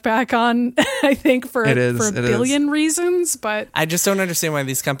launch to look back on, I think, for a billion reasons. But I just don't understand why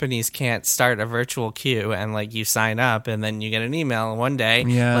these companies can't start a virtual queue and like you sign up and then you get an email one day, in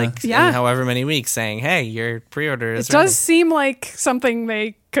however many weeks saying, hey, your pre-order is ready. Does seem like something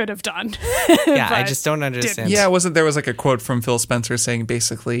they could have done. I just don't understand. Yeah, there was like a quote from Phil Spencer saying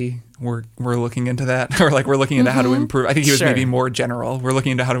basically we're looking into that, or like we're looking into how to improve. I think he was maybe more general. We're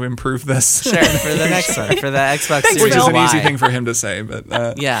looking into how to improve this. Sure, for the next one, for the Xbox Series, which is an easy thing for him to say, but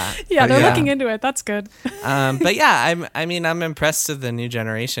they're looking into it. That's good. But yeah, I'm impressed with the new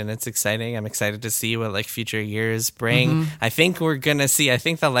generation. It's exciting. I'm excited to see what like future years bring. I think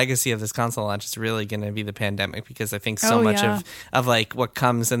the legacy of this console launch is really gonna be the pandemic, because I think so much of like what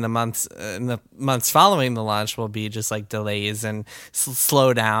comes in the months following the launch will be just like delays and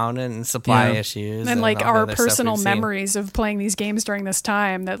slow down and supply issues and like our personal memories of playing these games during this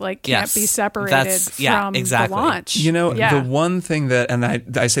time that like can't be separated from the launch. The one thing that, and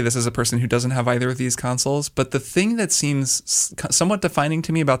I say this as a person who doesn't have either of these consoles, but the thing that seems somewhat defining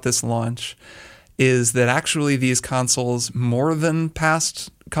to me about this launch is that actually these consoles, more than past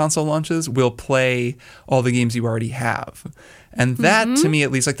console launches, will play all the games you already have. And that, to me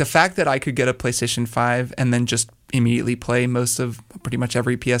at least, like the fact that I could get a PlayStation 5 and then just immediately play most of pretty much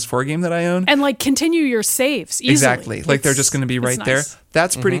every PS4 game that I own. And like continue your saves easily. Exactly. Like they're just going to be right there.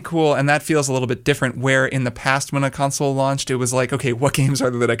 That's pretty cool. And that feels a little bit different, where in the past when a console launched, it was like, okay, what games are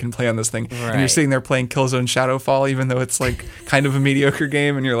there that I can play on this thing? Right. And you're sitting there playing Killzone Shadowfall, even though it's like kind of a mediocre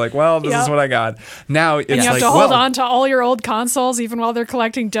game. And you're like, well, this is what I got. Now it's like, you have to hold on to all your old consoles, even while they're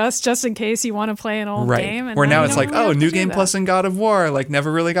collecting dust, just in case you want to play an old game. And where now it's like, oh, New Game Plus in God of War, like never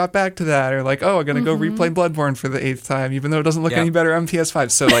really got back to that. Or like, oh, I'm going to go replay Bloodborne for the 8th time, even though it doesn't look any better on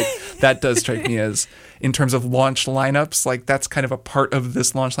PS5. So like that does strike me as, in terms of launch lineups, like that's kind of a part of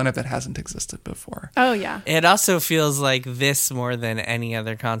this launch lineup that hasn't existed before. Oh yeah. It also feels like this, more than any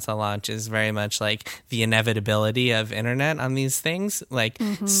other console launch, is very much like the inevitability of internet on these things. Like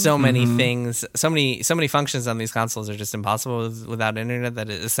so many things, so many functions on these consoles are just impossible without internet, that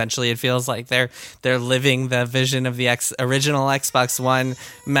essentially it feels like they're living the vision of the original Xbox One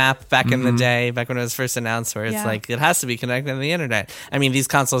map back in the day, back when it was first announced, where it's like it has to be connected to the internet. I mean, these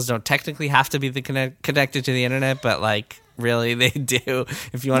consoles don't technically have to be connected to the internet, but like really they do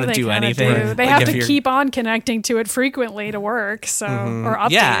if you want to do anything. They have to keep on connecting to it frequently to work, so or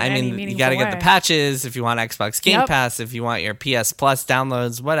update you got to get the patches if you want Xbox Game Pass, if you want your PS Plus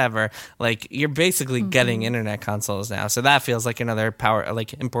downloads, whatever. Like you're basically getting internet consoles now, so that feels like another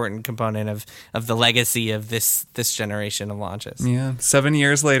important component of the legacy of this generation of launches. 7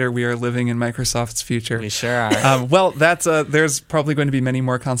 years later, we are living in Microsoft's future. We sure are. Well, that's there's probably going to be many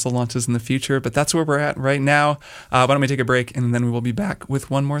more console launches in the future, but that's where we're at right now. Why don't we take a break, and then we will be back with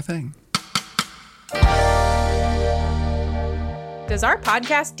one more thing. Does our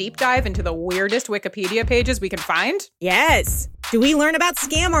podcast deep dive into the weirdest Wikipedia pages we can find? Yes. Do we learn about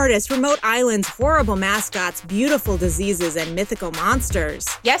scam artists, remote islands, horrible mascots, beautiful diseases, and mythical monsters?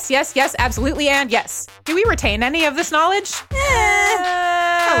 Yes, absolutely, and yes. Do we retain any of this knowledge?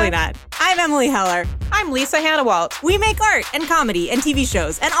 Probably not. I'm Emily Heller. I'm Lisa Hannawalt. We make art and comedy and TV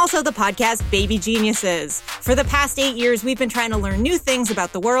shows, and also the podcast Baby Geniuses. For the past 8 years, we've been trying to learn new things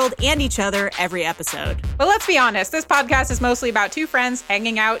about the world and each other every episode. But let's be honest, this podcast is mostly about two friends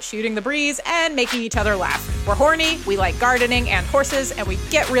hanging out, shooting the breeze, and making each other laugh. We're horny, we like gardening and horses, and we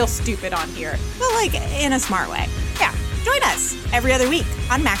get real stupid on here. But like, in a smart way. Yeah. Join us every other week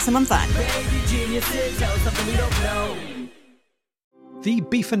on Maximum Fun. The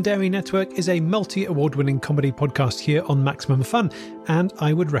Beef and Dairy Network is a multi-award-winning comedy podcast here on Maximum Fun, and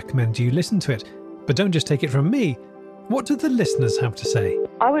I would recommend you listen to it. But don't just take it from me. What do the listeners have to say?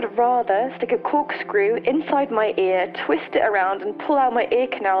 I would rather stick a corkscrew inside my ear, twist it around and pull out my ear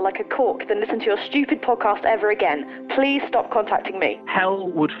canal like a cork than listen to your stupid podcast ever again. Please stop contacting me. Hell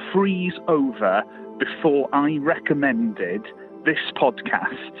would freeze over before I recommended this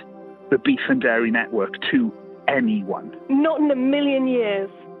podcast, the Beef and Dairy Network, to anyone. Not in a million years.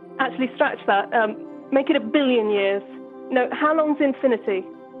 Actually, scratch that. Make it 1 billion years. No, how long's infinity?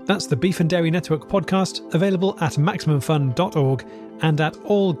 That's the Beef and Dairy Network podcast, available at MaximumFun.org and at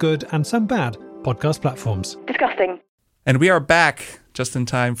all good and some bad podcast platforms. Disgusting. And we are back just in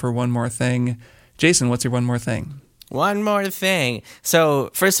time for one more thing. Jason, what's your one more thing? One more thing. So,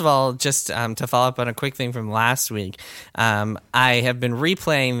 first of all, just to follow up on a quick thing from last week, I have been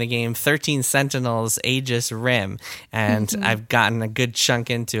replaying the game 13 Sentinels Aegis Rim, and I've gotten a good chunk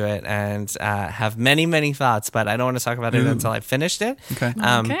into it and have many, many thoughts, but I don't want to talk about it until I've finished it. Okay.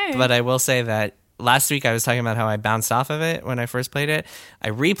 But I will say that last week I was talking about how I bounced off of it when I first played it. I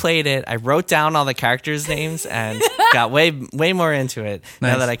replayed it. I wrote down all the characters' names and got way more into it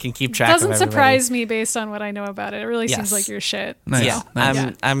now that I can keep track of everybody. Doesn't surprise me based on what I know about it. It really seems like your shit. Nice. Yeah,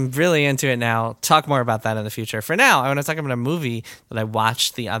 Nice. I'm really into it now. Talk more about that in the future. For now, I want to talk about a movie that I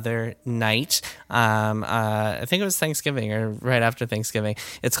watched the other night. I think it was Thanksgiving or right after Thanksgiving.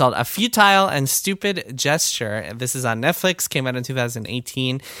 It's called A Futile and Stupid Gesture. This is on Netflix, came out in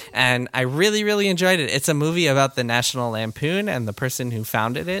 2018, and I really, really enjoyed it. It's a movie about the National Lampoon and the person who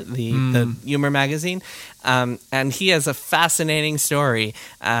founded it, the humor magazine. And he has a fascinating story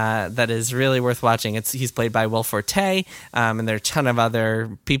that is really worth watching. He's played by Will Forte, and there are a ton of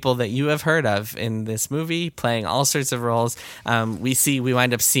other people that you have heard of in this movie playing all sorts of roles. We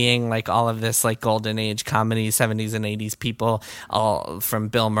wind up seeing like all of this like golden age comedy, 70s and 80s people, all from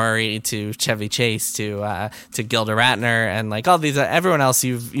Bill Murray to Chevy Chase to Gilda Radner and like all these everyone else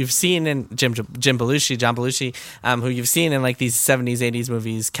you've seen in John Belushi, who you've seen in like these 70s, 80s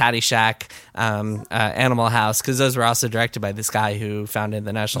movies, Caddyshack, Animal House, because those were also directed by this guy who founded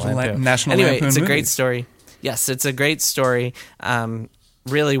the National Lampoon. Anyway, it's a great story. Yes, it's a great story.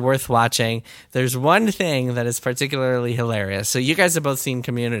 Really worth watching. There's one thing that is particularly hilarious. So you guys have both seen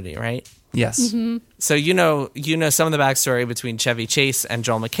Community, right? Yes. Mm-hmm. So you know some of the backstory between Chevy Chase and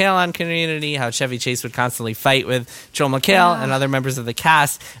Joel McHale on Community, how Chevy Chase would constantly fight with Joel McHale and other members of the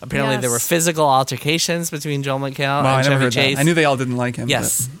cast. Apparently there were physical altercations between Joel McHale and Chevy Chase. I knew they all didn't like him.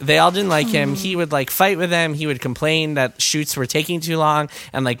 Yes, they all didn't like him. He would like fight with them. He would complain that shoots were taking too long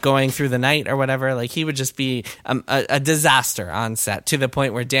and like going through the night or whatever. Like he would just be a disaster on set, to the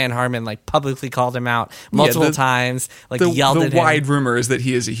point where Dan Harmon like publicly called him out multiple times, like yelled at him. The wide rumor is that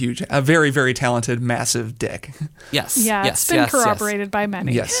he is a very, very talented, massive dick. Yes. Yeah, yes, it's been corroborated by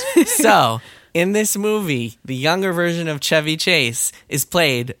many. Yes. So, in this movie, the younger version of Chevy Chase is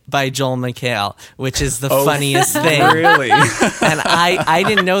played by Joel McHale, which is the funniest thing. Really? And I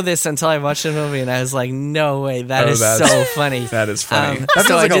didn't know this until I watched the movie, and I was like, no way, that is so funny. That is funny. So That feels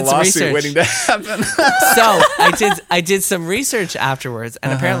like I a did some lawsuit research. waiting to happen. So I did some research afterwards,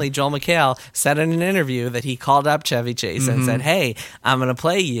 and apparently Joel McHale said in an interview that he called up Chevy Chase and said, "Hey, I'm going to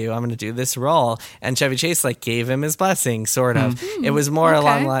play you. I'm going to do this role." And Chevy Chase like gave him his blessing, sort of. It was more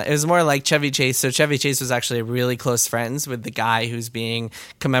it was more like Chevy Chase. So Chevy Chase was actually really close friends with the guy who's being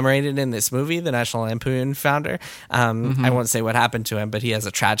commemorated in this movie, the National Lampoon founder. I won't say what happened to him, but he has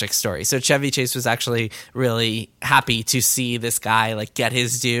a tragic story. So Chevy Chase was actually really happy to see this guy like get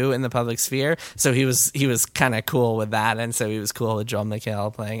his due in the public sphere. So he was kind of cool with that, and so he was cool with Joel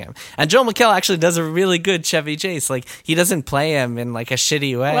McHale playing him. And Joel McHale actually does a really good Chevy Chase. Like he doesn't play him in like a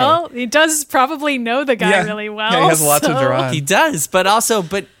shitty way. Well, he does probably know the guy really well. Yeah, he has a lot to derive. He does, but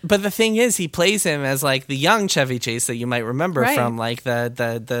the thing is, he plays him as like the young Chevy Chase that you might remember from like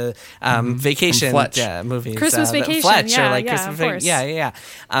the Vacation movies, Christmas Vacation, Fletch, yeah, or like yeah, Christmas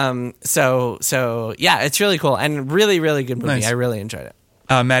yeah. So yeah, it's really cool and really, really good movie. Nice. I really enjoyed it.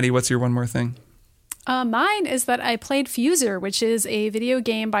 Maddie, what's your one more thing? Mine is that I played Fuser, which is a video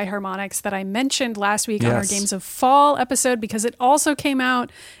game by Harmonix that I mentioned last week on our Games of Fall episode, because it also came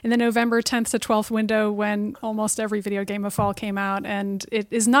out in the November 10th to 12th window when almost every video game of fall came out. And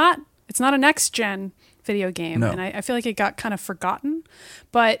it's not a next-gen video game. No. And I feel like it got kind of forgotten.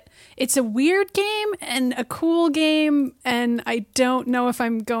 But it's a weird game and a cool game, and I don't know if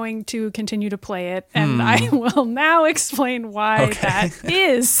I'm going to continue to play it. And I will now explain why that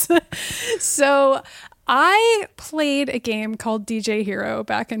is. So I played a game called DJ Hero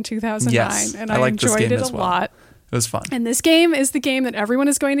back in 2009, and I enjoyed it a lot. It was fun. And this game is the game that everyone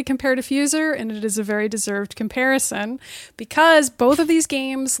is going to compare to Fuser, and it is a very deserved comparison because both of these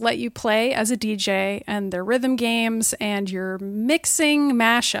games let you play as a DJ, and they're rhythm games, and you're mixing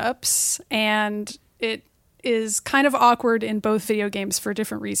mashups, and is kind of awkward in both video games for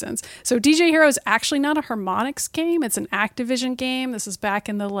different reasons. So DJ Hero is actually not a Harmonix game. It's an Activision game. This is back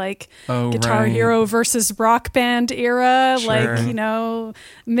in the Guitar Hero versus Rock Band era, Sure.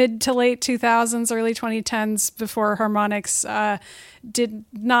 Mid to late 2000s, early 2010s, before Harmonix did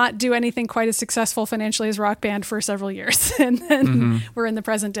not do anything quite as successful financially as Rock Band for several years. And then we're in the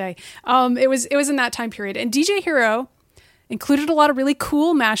present day. It was in that time period. And DJ Hero included a lot of really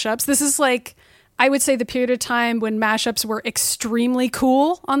cool mashups. This is I would say the period of time when mashups were extremely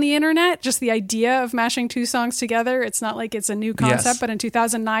cool on the internet. Just the idea of mashing two songs together. It's not like it's a new concept, but in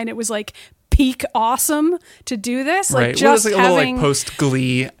 2009 it was peak awesome to do this. Right. It was a little post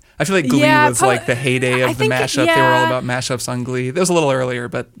Glee. I feel like Glee was the heyday of the mashup. They were all about mashups on Glee. That was a little earlier,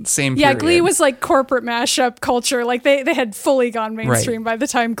 but same period. Yeah, Glee was corporate mashup culture. They had fully gone mainstream by the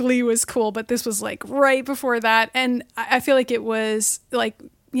time Glee was cool, but this was right before that. And I feel like it was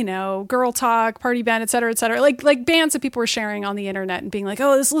Girl Talk, Party Band, et cetera, like bands that people were sharing on the internet and being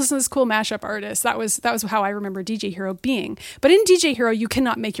listen to this cool mashup artist. That was how I remember DJ Hero being. But in DJ Hero, you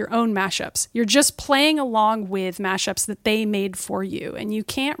cannot make your own mashups. You're just playing along with mashups that they made for you, and you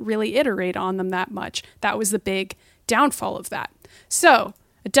can't really iterate on them that much. That was the big downfall of that. So,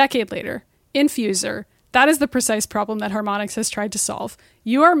 a decade later, in Fuser, that is the precise problem that Harmonix has tried to solve.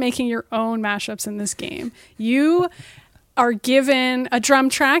 You are making your own mashups in this game. You are given a drum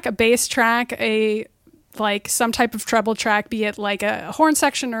track, a bass track, some type of treble track, be it a horn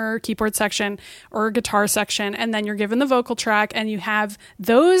section or keyboard section or a guitar section, and then you're given the vocal track, and you have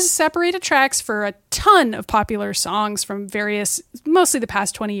those separated tracks for a ton of popular songs from various, mostly the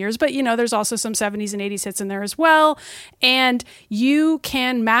past 20 years, but there's also some 70s and 80s hits in there as well, and you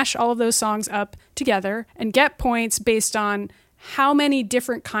can mash all of those songs up together and get points based on how many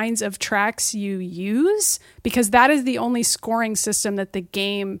different kinds of tracks you use, because that is the only scoring system that the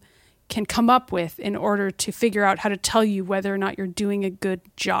game can come up with in order to figure out how to tell you whether or not you're doing a good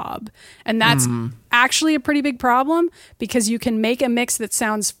job. And that's actually a pretty big problem, because you can make a mix that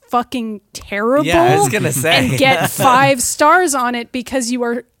sounds fucking terrible and get 5 stars on it because you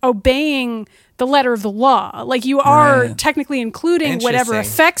are obeying the letter of the law. You are technically including whatever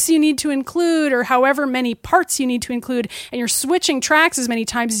effects you need to include or however many parts you need to include, and you're switching tracks as many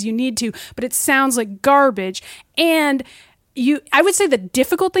times as you need to, but it sounds like garbage. And I would say the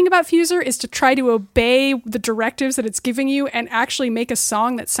difficult thing about Fuser is to try to obey the directives that it's giving you and actually make a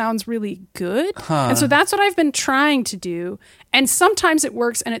song that sounds really good. And so that's what I've been trying to do. And sometimes it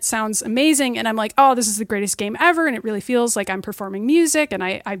works and it sounds amazing. And I'm like, oh, this is the greatest game ever. And it really feels like I'm performing music. And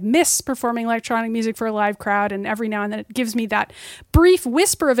I miss performing electronic music for a live crowd. And every now and then it gives me that brief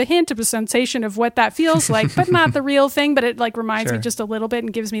whisper of a hint of a sensation of what that feels like, but not the real thing. But it reminds me just a little bit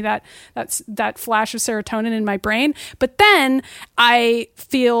and gives me that flash of serotonin in my brain. But then I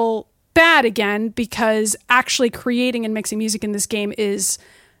feel bad again, because actually creating and mixing music in this game is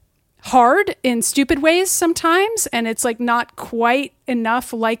hard in stupid ways sometimes, and it's not quite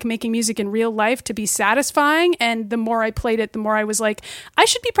enough like making music in real life to be satisfying. And the more I played it, the more I was like, I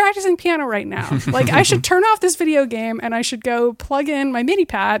should be practicing piano right now. I should turn off this video game and I should go plug in my MIDI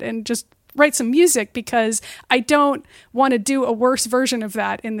pad and just write some music, because I don't want to do a worse version of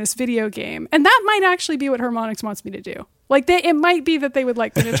that in this video game. And that might actually be what Harmonix wants me to do. It might be that they would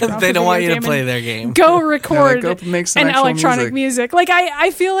like me to turn off they don't want you to play their game. Go record go make some an electronic music.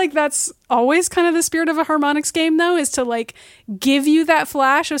 I feel like that's always kind of the spirit of a Harmonix game, though, is to give you that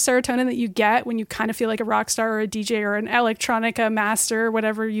flash of serotonin that you get when you kind of feel like a rock star or a DJ or an electronica master,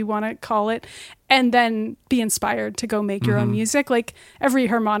 whatever you want to call it, and then be inspired to go make your own music. Every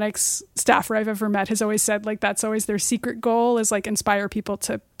Harmonix staffer I've ever met has always said that's always their secret goal, is inspire people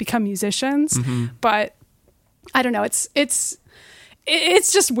to become musicians. But I don't know. It's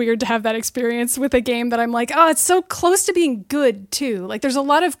just weird to have that experience with a game that I'm like, oh, it's so close to being good too. There's a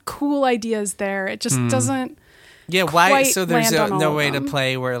lot of cool ideas there. It just doesn't. Yeah, why? So there's no way to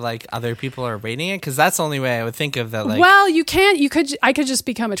play where other people are rating it, because that's the only way I would think of that. Well, you can't. I could just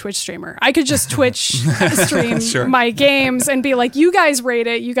become a Twitch streamer. I could just Twitch stream my games and be like, you guys rate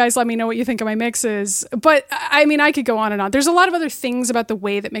it. You guys let me know what you think of my mixes. But I mean, I could go on and on. There's a lot of other things about the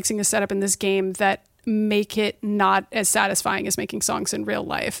way that mixing is set up in this game that make it not as satisfying as making songs in real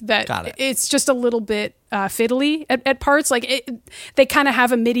life. It's just a little bit fiddly at parts. They kind of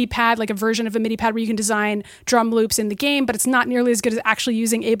have a MIDI pad, a version of a MIDI pad where you can design drum loops in the game, but it's not nearly as good as actually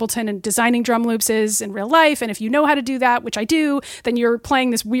using Ableton and designing drum loops is in real life. And if you know how to do that, which I do, then you're playing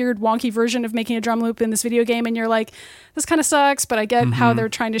this weird wonky version of making a drum loop in this video game, and you're like, this kind of sucks, but I get how they're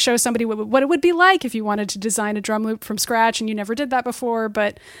trying to show somebody what it would be like if you wanted to design a drum loop from scratch and you never did that before.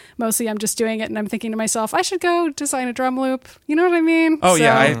 But mostly I'm just doing it and I'm thinking to myself, I should go design a drum loop. You know what I mean? Oh,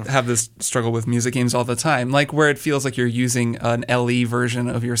 yeah. I have this struggle with music games all the time, like where it feels like you're using an LE version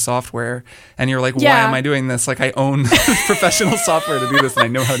of your software and you're like, why am I doing this? Like I own professional software to do this and I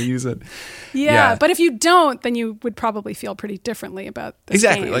know how to use it. Yeah, but if you don't, then you would probably feel pretty differently about this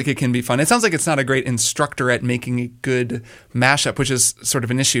Exactly, game. like it can be fun. It sounds like it's not a great instructor at making a good mashup, which is sort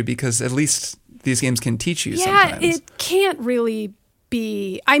of an issue because at least these games can teach you sometimes. Yeah, it can't really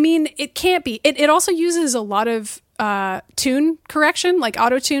be. I mean, it can't be. It also uses a lot of tune correction, like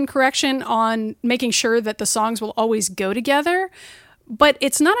auto-tune correction on making sure that the songs will always go together. But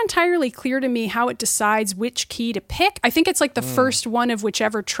it's not entirely clear to me how it decides which key to pick. I think it's like the first one of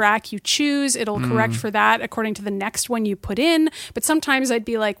whichever track you choose. It'll correct for that according to the next one you put in. But sometimes I'd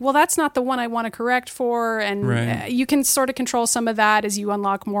be like, well, that's not the one I want to correct for. And you can sort of control some of that as you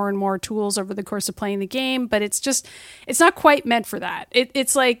unlock more and more tools over the course of playing the game. But it's not quite meant for that.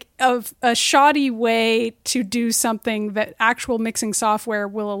 It's like a shoddy way to do something that actual mixing software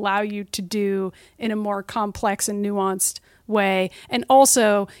will allow you to do in a more complex and nuanced way. And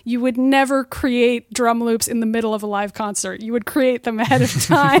also, you would never create drum loops in the middle of a live concert. You would create them ahead of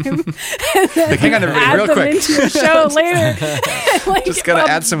time and then hang on, everybody, add real them quick. into your show later. Like, Just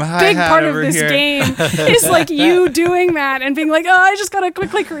gotta add some hi-hat big part over of this here. game is like you doing that and being like, oh, I just gotta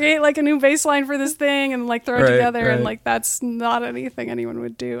quickly create like a new bass line for this thing and like throw it together. And like that's not anything anyone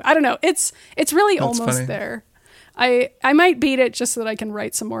would do. I don't know. It's really That's almost funny. there. I might beat it just so that I can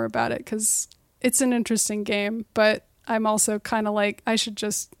write some more about it because it's an interesting game, but I'm also kind of like, I should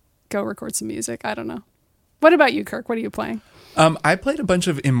just go record some music. I don't know. What about you, Kirk? What are you playing? I played a bunch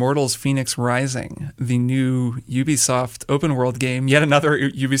of Immortals Phoenix Rising, the new Ubisoft open world game, yet another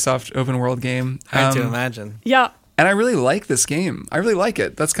Ubisoft open world game. Hard to imagine. Yeah. And I really like this game. I really like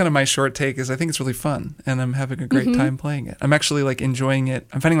it. That's kind of my short take is I think it's really fun and I'm having a great time playing it. I'm actually like enjoying it.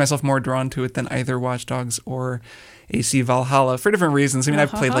 I'm finding myself more drawn to it than either Watch Dogs or AC Valhalla for different reasons. I mean,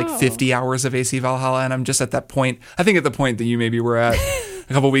 I've played like 50 hours of AC Valhalla and I'm just at that point. I think at the point that you maybe were at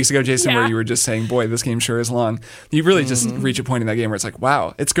a couple weeks ago, Jason, where you were just saying, boy, this game sure is long. You really just reach a point in that game where it's like,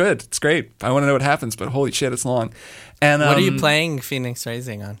 wow, it's good. It's great. I want to know what happens, but holy shit, it's long. And what are you playing Phoenix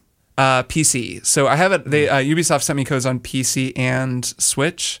Rising on? PC. So I have it. Ubisoft sent me codes on PC and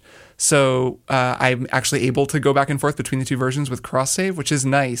Switch. So I'm actually able to go back and forth between the two versions with cross save, which is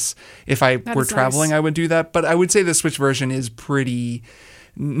nice. If I were traveling, I would do that. But I would say the Switch version is pretty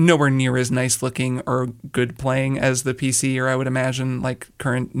nowhere near as nice looking or good playing as the PC, or I would imagine like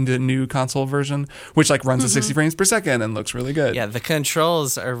the new console version, which like runs at 60 frames per second and looks really good. Yeah, the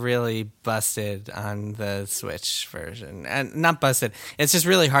controls are really busted on the Switch version. And not busted. It's just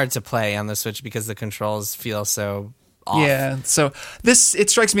really hard to play on the Switch because the controls feel so off. Yeah, so it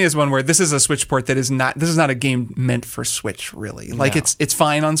strikes me as one where this is a Switch port that is not a game meant for Switch, really. Like it's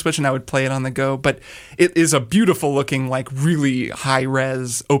fine on Switch and I would play it on the go, but it is a beautiful looking, like really high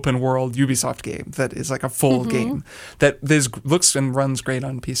res open world Ubisoft game that is like a full game that looks and runs great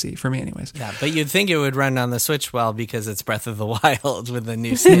on PC for me anyways. Yeah, but you'd think it would run on the Switch well because it's Breath of the Wild with the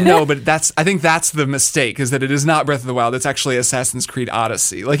new skin. No, but I think that's the mistake, is that it is not Breath of the Wild, it's actually Assassin's Creed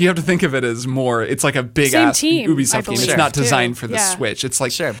Odyssey. Like you have to think of it as more, it's like a big ass Ubisoft game. It's not designed for the Switch. It's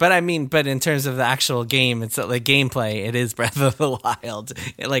like but I mean, but in terms of the actual game, it's like gameplay. It is Breath of the Wild,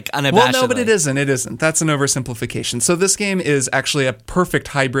 like unabashedly. Well, no, but it isn't. It isn't. That's an oversimplification. So this game is actually a perfect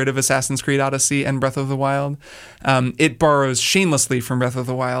hybrid of Assassin's Creed Odyssey and Breath of the Wild. It borrows shamelessly from Breath of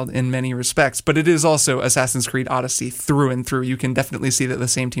the Wild in many respects, but it is also Assassin's Creed Odyssey through and through. You can definitely see that the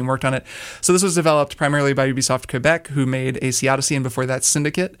same team worked on it. So this was developed primarily by Ubisoft Quebec, who made AC Odyssey, and before that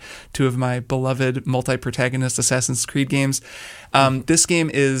Syndicate, two of my beloved multi-protagonist Assassin's Creed games. This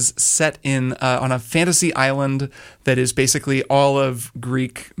game is set on a fantasy island that is basically all of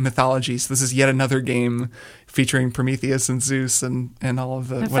Greek mythology. So this is yet another game featuring Prometheus and Zeus and all of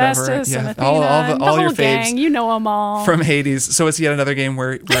the Hephaestus whatever. and Yeah, Athena, all the your whole faves. gang, you know them all. From Hades. So it's yet another game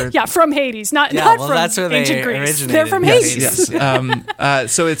where yeah, from Hades, not from that's where ancient they Greece. originated. They're from Yes,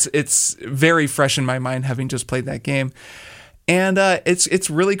 Hades. So it's very fresh in my mind having just played that game. And it's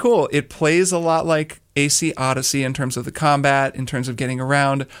really cool. It plays a lot like AC Odyssey in terms of the combat, in terms of getting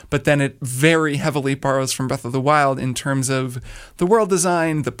around, but then it very heavily borrows from Breath of the Wild in terms of the world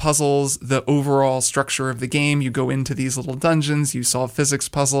design, the puzzles, the overall structure of the game. You go into these little dungeons, you solve physics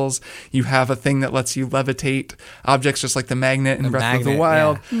puzzles, you have a thing that lets you levitate objects just like the magnet in Breath of the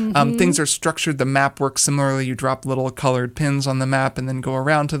Wild. Yeah. Things are structured, the map works similarly. You drop little colored pins on the map and then go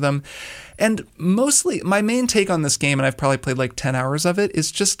around to them. And mostly, my main take on this game, and I've probably played like 10 hours of it,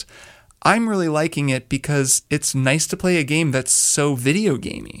 is just I'm really liking it because it's nice to play a game that's so video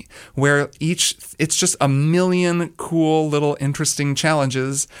gamey, where it's just a million cool little interesting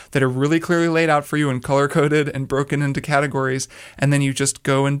challenges that are really clearly laid out for you and color-coded and broken into categories, and then you just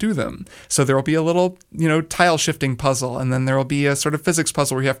go and do them. So there'll be a little, tile shifting puzzle, and then there'll be a sort of physics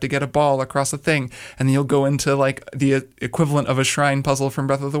puzzle where you have to get a ball across a thing, and then you'll go into like the equivalent of a shrine puzzle from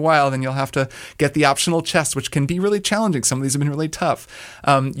Breath of the Wild, and you'll have to get the optional chest, which can be really challenging. Some of these have been really tough.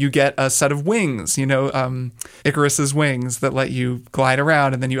 You get a set of wings, Icarus's wings that let you glide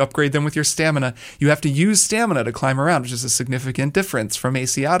around, and then you upgrade them with your stamina. You have to use stamina to climb around, which is a significant difference from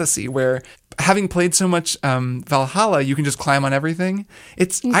AC Odyssey, where having played so much Valhalla, you can just climb on everything.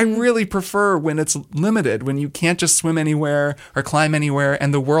 I really prefer when it's limited, when you can't just swim anywhere or climb anywhere,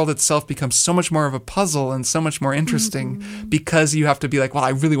 and the world itself becomes so much more of a puzzle and so much more interesting because you have to be like, well, I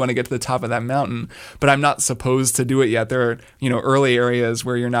really want to get to the top of that mountain, but I'm not supposed to do it yet. There are, early areas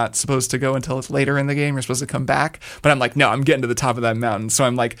where you're not supposed to go until it's later in the game. You're supposed to come back. But I'm like, no, I'm getting to the top of that mountain. So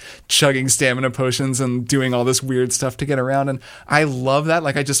I'm like chugging stamina potions and doing all this weird stuff to get around. And I love that.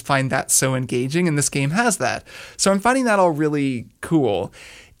 Like, I just find that so engaging, and this game has that. So I'm finding that all really cool.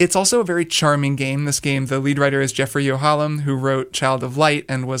 It's also a very charming game, this game. The lead writer is Jeffrey Yohalem, who wrote Child of Light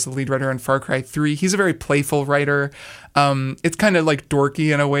and was the lead writer on Far Cry 3. He's a very playful writer. It's kind of like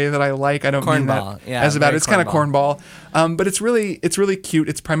dorky in a way that I like. I don't mean that as about it. It's kind of cornball. But it's really cute.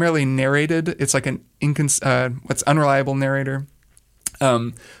 It's primarily narrated. It's like an unreliable narrator.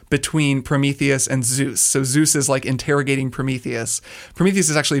 Between Prometheus and Zeus. So Zeus is like interrogating Prometheus. Prometheus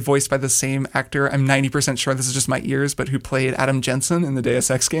is actually voiced by the same actor. I'm 90% sure, this is just my ears, but who played Adam Jensen in the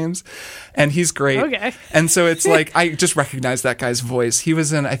Deus Ex games. And he's great. Okay. And so it's like, I just recognize that guy's voice. He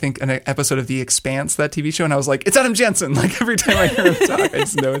was in, I think, an episode of The Expanse, that TV show, and I was like, it's Adam Jensen. Like, every time I hear him talk, I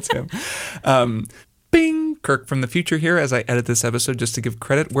just know it's him. Bing! Kirk from the future here as I edit this episode just to give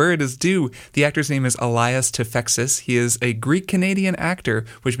credit where it is due. The actor's name is Elias Tefexis. He is a Greek-Canadian actor,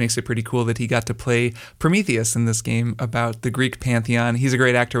 which makes it pretty cool that he got to play Prometheus in this game about the Greek pantheon. He's a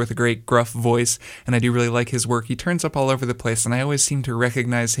great actor with a great gruff voice, and I do really like his work. He turns up all over the place, and I always seem to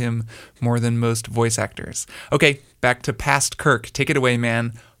recognize him more than most voice actors. Okay, back to past Kirk. Take it away,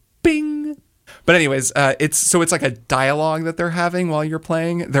 man. Bing! But anyways, it's like a dialogue that they're having while you're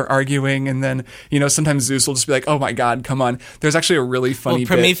playing. They're arguing, and then, sometimes Zeus will just be like, oh my God, come on. There's actually a really funny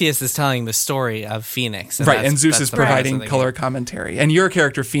Prometheus is telling the story of Phoenix. And Zeus is providing color commentary. And your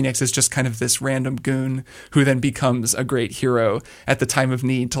character, Phoenix, is just kind of this random goon who then becomes a great hero at the time of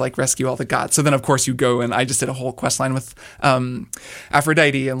need to like rescue all the gods. So then, of course, you go, and I just did a whole quest line with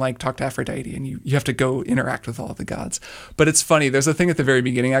Aphrodite and like talk to Aphrodite, and you have to go interact with all of the gods. But it's funny. There's a thing at the very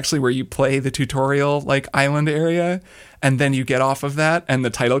beginning, actually, where you play the tutorial like island area, and then you get off of that and the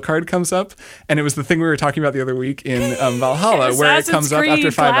title card comes up, and it was the thing we were talking about the other week in Valhalla where it comes up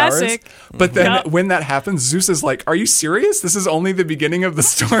after 5 hours. But then when that happens, Zeus is like, are you serious? This is only the beginning of the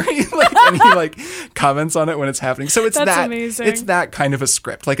story. And he like comments on it when it's happening. So it's amazing. It's that kind of a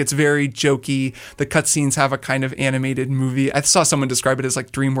script. Like, it's very jokey. The cutscenes have a kind of animated movie. I saw someone describe it as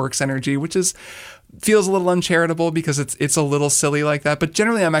like DreamWorks energy, which feels a little uncharitable because it's a little silly like that. But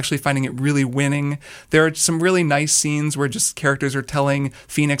generally, I'm actually finding it really winning. There are some really nice scenes where just characters are telling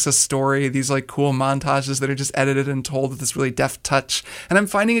Phoenix a story, these like cool montages that are just edited and told with this really deft touch. And I'm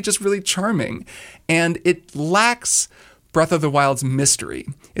finding it just really charming. And it lacks Breath of the Wild's mystery.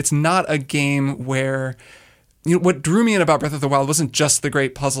 It's not a game where... what drew me in about Breath of the Wild wasn't just the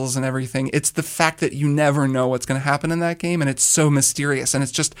great puzzles and everything. It's the fact that you never know what's going to happen in that game, and it's so mysterious. And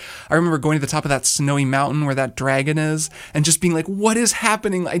it's just, I remember going to the top of that snowy mountain where that dragon is, and just being like, what is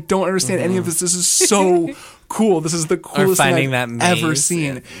happening? I don't understand any of this. This is so cool. This is the coolest thing I've ever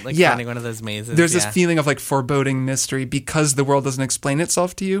seen. Finding one of those mazes. There's this feeling of like foreboding mystery because the world doesn't explain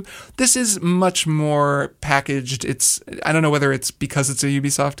itself to you. This is much more packaged. I don't know whether it's because it's a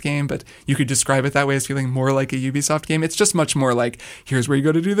Ubisoft game, but you could describe it that way as feeling more like a Ubisoft game. It's just much more like, here's where you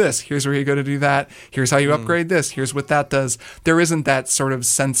go to do this. Here's where you go to do that. Here's how you upgrade this. Here's what that does. There isn't that sort of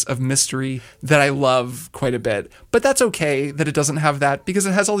sense of mystery that I love quite a bit. But that's okay that it doesn't have that, because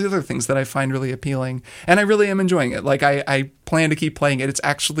it has all the other things that I find really appealing. And I really am enjoying it. Like, I plan to keep playing it. It's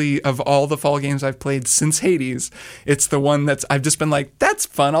actually, of all the fall games I've played since Hades, it's the one that's, I've just been like, that's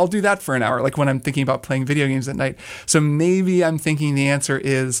fun. I'll do that for an hour. Like when I'm thinking about playing video games at night. So maybe I'm thinking the answer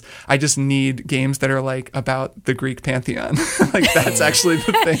is I just need games that are like about the Greek pantheon. Like that's actually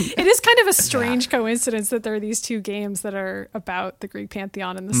the thing. It is kind of a strange coincidence that there are these two games that are about the Greek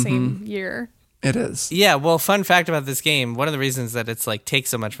pantheon in the same year. It is. Yeah, well, fun fact about this game, one of the reasons that it's like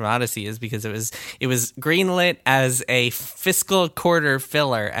takes so much from Odyssey is because it was greenlit as a fiscal quarter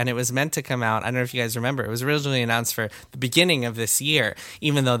filler, and it was meant to come out, I don't know if you guys remember, it was originally announced for the beginning of this year,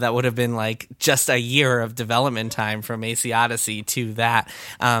 even though that would have been like just a year of development time from AC Odyssey to that,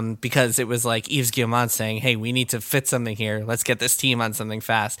 because it was like Yves Guillemot saying, hey, we need to fit something here, let's get this team on something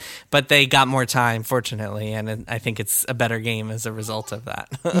fast. But they got more time, fortunately, and I think it's a better game as a result of that.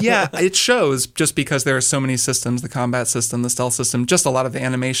 Yeah, it shows. Just because there are so many systems, the combat system, the stealth system, just a lot of the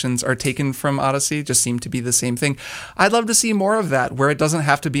animations are taken from Odyssey, just seem to be the same thing. I'd love to see more of that, where it doesn't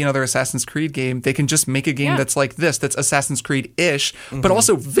have to be another Assassin's Creed game. They can just make a game that's like this, that's Assassin's Creed-ish, but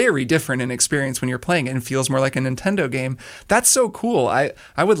also very different in experience when you're playing it and feels more like a Nintendo game. That's so cool. I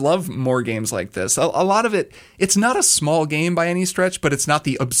would love more games like this. A lot of it, it's not a small game by any stretch, but it's not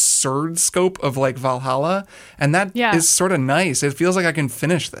the absurd scope of like Valhalla, and that is sort of nice. It feels like I can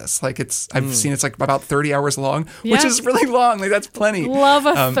finish this. Like I've seen it's like about 30 hours long, which is really long. Like that's plenty. Love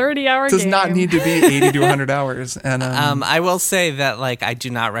a 30-hour game. Does not need to be 80 to 100 hours. And I will say that like I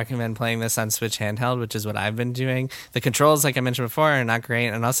do not recommend playing this on Switch handheld, which is what I've been doing. The controls, like I mentioned before, are not great,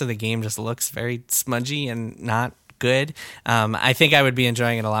 and also the game just looks very smudgy and not good. I think I would be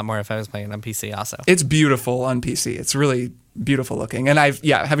enjoying it a lot more if I was playing it on PC also. It's beautiful on PC. It's really beautiful looking. And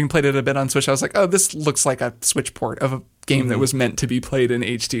having played it a bit on Switch, I was like, oh, this looks like a Switch port of a game that was meant to be played in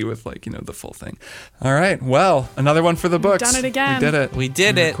HD with like, the full thing. All right. Well, another one for the books. Done it again. We did it. We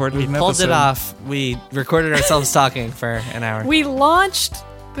did it. We pulled it off. We recorded ourselves talking for an hour. We launched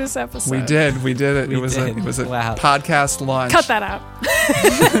this episode. We did it. It was a podcast launch. Cut that out.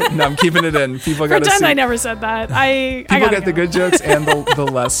 No, I'm keeping it in. People got to see. Pretend I never said that. People get the good jokes and the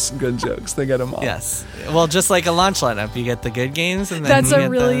less good jokes. They get them all. Yes. Well, just like a launch lineup, you get the good games, and then that's you a get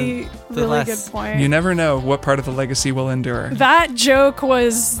really the less. good point. You never know what part of the legacy will endure. That joke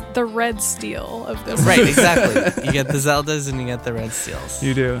was the red steel of this. Right, exactly. You get the Zeldas and you get the red steels.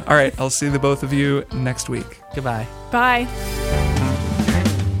 You do. All right. I'll see the both of you next week. Goodbye. Bye.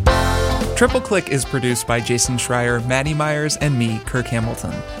 Triple Click is produced by Jason Schreier, Maddie Myers, and me, Kirk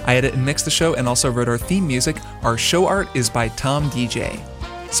Hamilton. I edit and mix the show and also wrote our theme music. Our show art is by Tom DJ.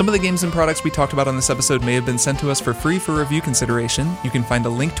 Some of the games and products we talked about on this episode may have been sent to us for free for review consideration. You can find a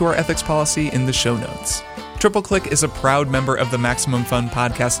link to our ethics policy in the show notes. Triple Click is a proud member of the Maximum Fun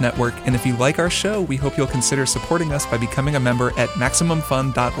Podcast Network, and if you like our show, we hope you'll consider supporting us by becoming a member at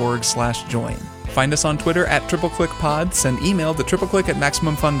MaximumFun.org/join. Find us on Twitter at TripleClickPod, send email to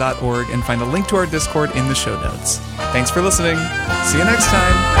tripleclick@MaximumFun.org, and find a link to our Discord in the show notes. Thanks for listening. See you next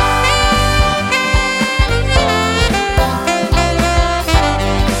time.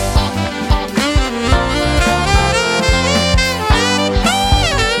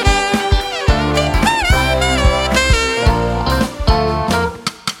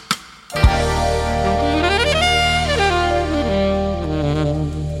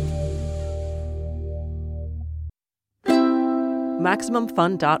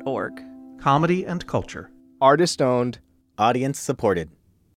 MaximumFun.org. Comedy and culture. Artist owned. Audience supported.